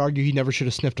contract. Some could argue he never should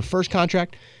have sniffed a first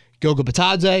contract. Goga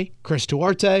Batadze, Chris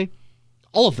Duarte,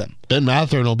 all of them. Ben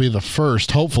Mathern will be the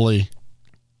first, hopefully,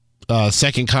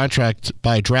 second contract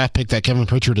by a draft pick that Kevin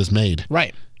Pritchard has made.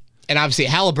 Right. And obviously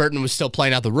Halliburton was still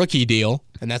playing out the rookie deal,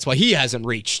 and that's why he hasn't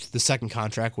reached the second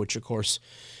contract, which, of course,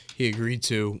 he agreed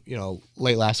to, you know,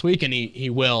 late last week, and he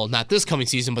will, not this coming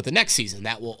season, but the next season.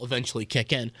 That will eventually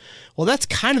kick in. Well, that's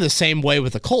kind of the same way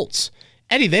with the Colts.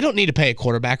 Eddie, they don't need to pay a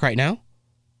quarterback right now.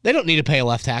 They don't need to pay a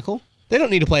left tackle. They don't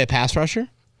need to play a pass rusher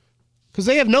because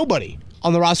they have nobody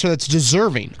on the roster that's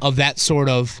deserving of that sort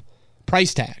of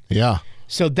price tag. Yeah.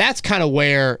 So that's kind of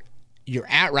where you're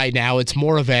at right now. It's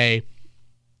more of the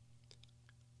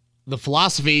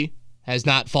philosophy has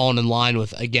not fallen in line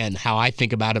with, again, how I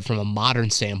think about it from a modern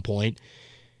standpoint.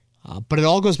 But it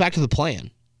all goes back to the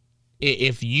plan.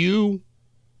 If you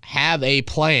have a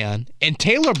plan, and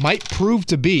Taylor might prove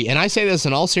to be, and I say this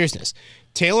in all seriousness,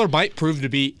 Taylor might prove to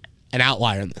be an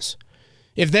outlier in this.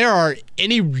 If there are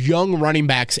any young running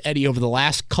backs, Eddie, over the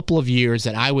last couple of years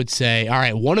that I would say, all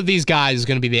right, one of these guys is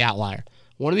going to be the outlier.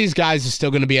 One of these guys is still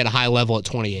going to be at a high level at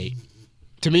 28.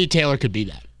 To me, Taylor could be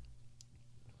that.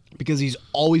 Because he's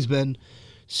always been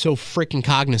so freaking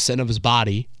cognizant of his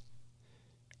body.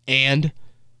 And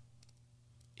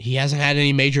he hasn't had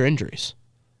any major injuries.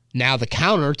 Now, the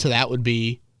counter to that would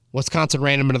be Wisconsin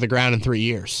ran him into the ground in 3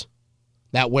 years.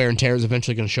 That wear and tear is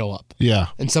eventually going to show up. Yeah.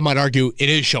 And some might argue it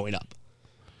is showing up.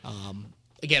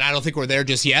 Again, I don't think we're there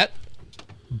just yet,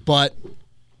 but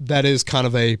that is kind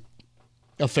of a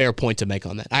fair point to make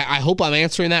on that. I hope I'm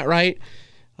answering that right.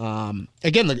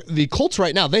 Again, the Colts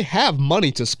right now, they have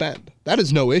money to spend. That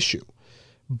is no issue.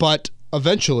 But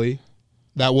eventually,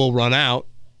 that will run out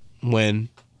when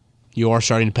you are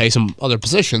starting to pay some other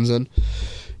positions. And,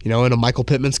 in a Michael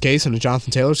Pittman's case and a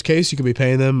Jonathan Taylor's case, you could be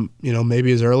paying them,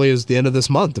 maybe as early as the end of this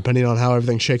month, depending on how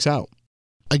everything shakes out.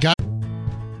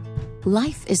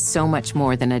 Life is so much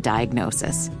more than a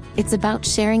diagnosis. It's about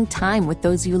sharing time with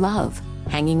those you love,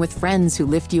 hanging with friends who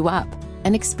lift you up,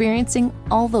 and experiencing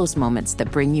all those moments that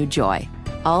bring you joy.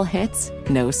 All hits,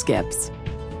 no skips.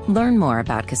 Learn more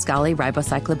about Kisqali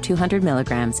Ribociclib 200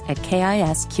 milligrams at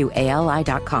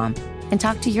KISQALI.com and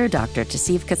talk to your doctor to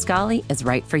see if Kisqali is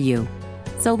right for you.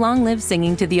 So long live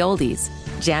singing to the oldies,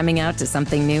 jamming out to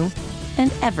something new,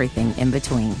 and everything in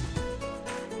between.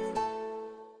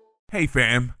 Hey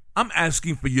fam, I'm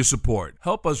asking for your support.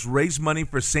 Help us raise money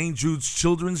for St. Jude's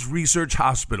Children's Research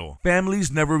Hospital.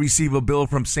 Families never receive a bill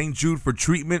from St. Jude for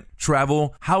treatment,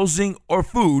 travel, housing, or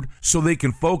food, so they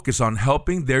can focus on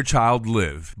helping their child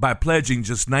live. By pledging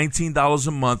just $19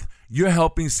 a month, you're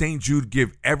helping St. Jude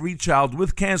give every child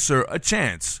with cancer a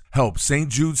chance. Help St.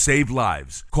 Jude save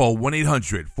lives. Call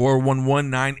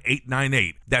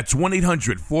 1-800-411-9898. That's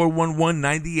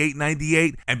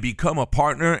 1-800-411-9898 and become a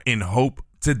partner in hope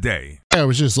today. I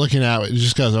was just looking at it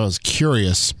just because I was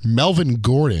curious. Melvin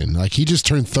Gordon, he just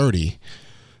turned 30,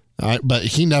 but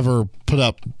he never put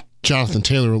up Jonathan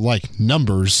Taylor-like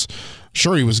numbers.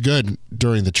 Sure, he was good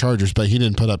during the Chargers, but he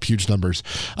didn't put up huge numbers.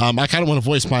 I kind of want to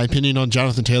voice my opinion on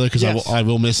Jonathan Taylor because I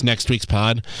will miss next week's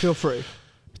pod. Feel free.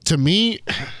 To me,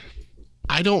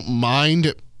 I don't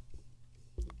mind.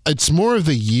 It's more of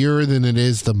the year than it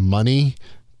is the money.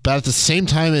 But at the same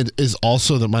time, it is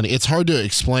also the money. It's hard to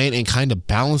explain and kind of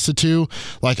balance the two.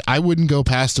 I wouldn't go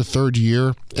past a third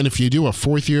year. And if you do a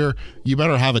fourth year, you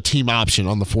better have a team option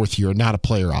on the fourth year, not a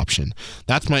player option.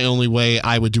 That's my only way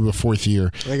I would do a fourth year.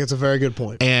 I think it's a very good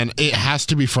point. And it has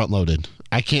to be front-loaded.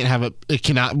 I can't have it. It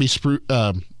cannot be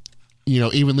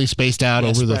evenly spaced out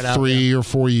over the 3 or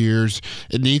 4 years.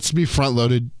 It needs to be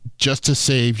front-loaded just to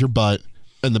save your butt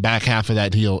in the back half of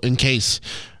that deal in case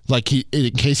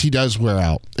he does wear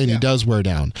out and he does wear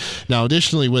down. Now,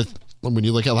 additionally, when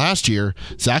you look at last year,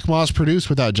 Zach Moss produced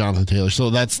without Jonathan Taylor,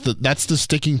 so that's the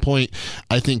sticking point.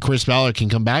 I think Chris Ballard can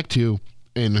come back to,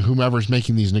 and whomever's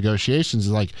making these negotiations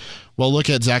is look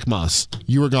at Zach Moss.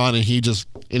 You were gone, and he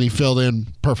filled in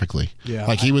perfectly.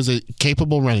 Yeah, he was a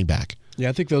capable running back. Yeah,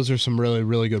 I think those are some really,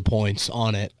 really good points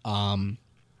on it.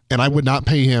 And I would not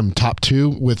pay him top 2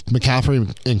 with McCaffrey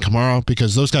and Kamara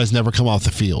because those guys never come off the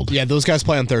field. Yeah, those guys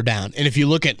play on third down. And if you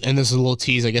look at, and this is a little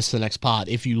tease, I guess, to the next pod,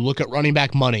 if you look at running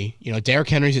back money, Derrick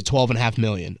Henry's at $12.5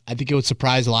 million. I think it would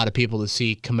surprise a lot of people to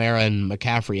see Kamara and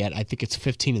McCaffrey at, I think it's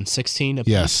 15 and 16.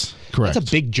 Yes, correct. That's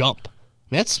a big jump.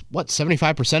 That's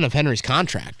 75% of Henry's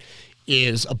contract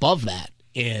is above that.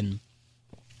 And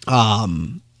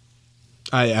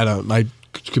I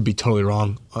could be totally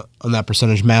wrong on that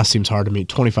percentage. Math seems hard to me.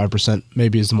 25%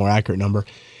 maybe is the more accurate number.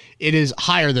 It is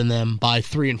higher than them by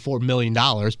 $3 and $4 million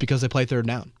because they play third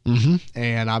down. Mm-hmm.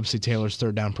 And obviously Taylor's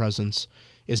third down presence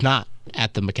is not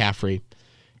at the McCaffrey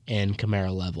and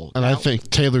Kamara level. And I think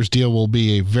Taylor's deal will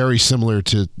be very similar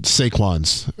to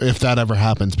Saquon's if that ever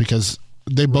happens because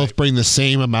they both bring the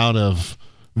same amount of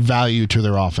value to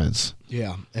their offense.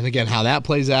 Yeah, and again, how that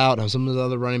plays out, how some of the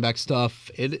other running back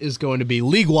stuff, it is going to be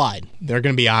league-wide. There are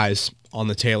going to be eyes on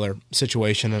the Taylor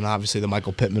situation and obviously the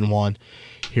Michael Pittman one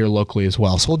here locally as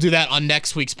well. So we'll do that on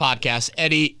next week's podcast.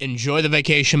 Eddie, enjoy the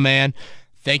vacation, man.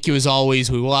 Thank you as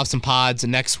always. We will have some pods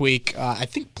next week. I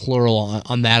think plural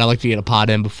on that. I like to get a pod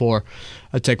in before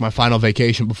I take my final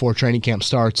vacation before training camp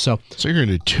starts. So you're going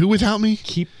to do 2 without me?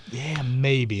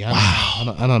 Maybe. I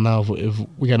don't know if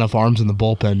we got enough arms in the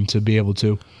bullpen to be able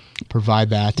to provide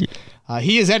that.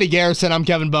 He is Eddie Garrison. I'm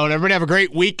Kevin Bone. Everybody have a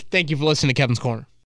great week. Thank you for listening to Kevin's Corner.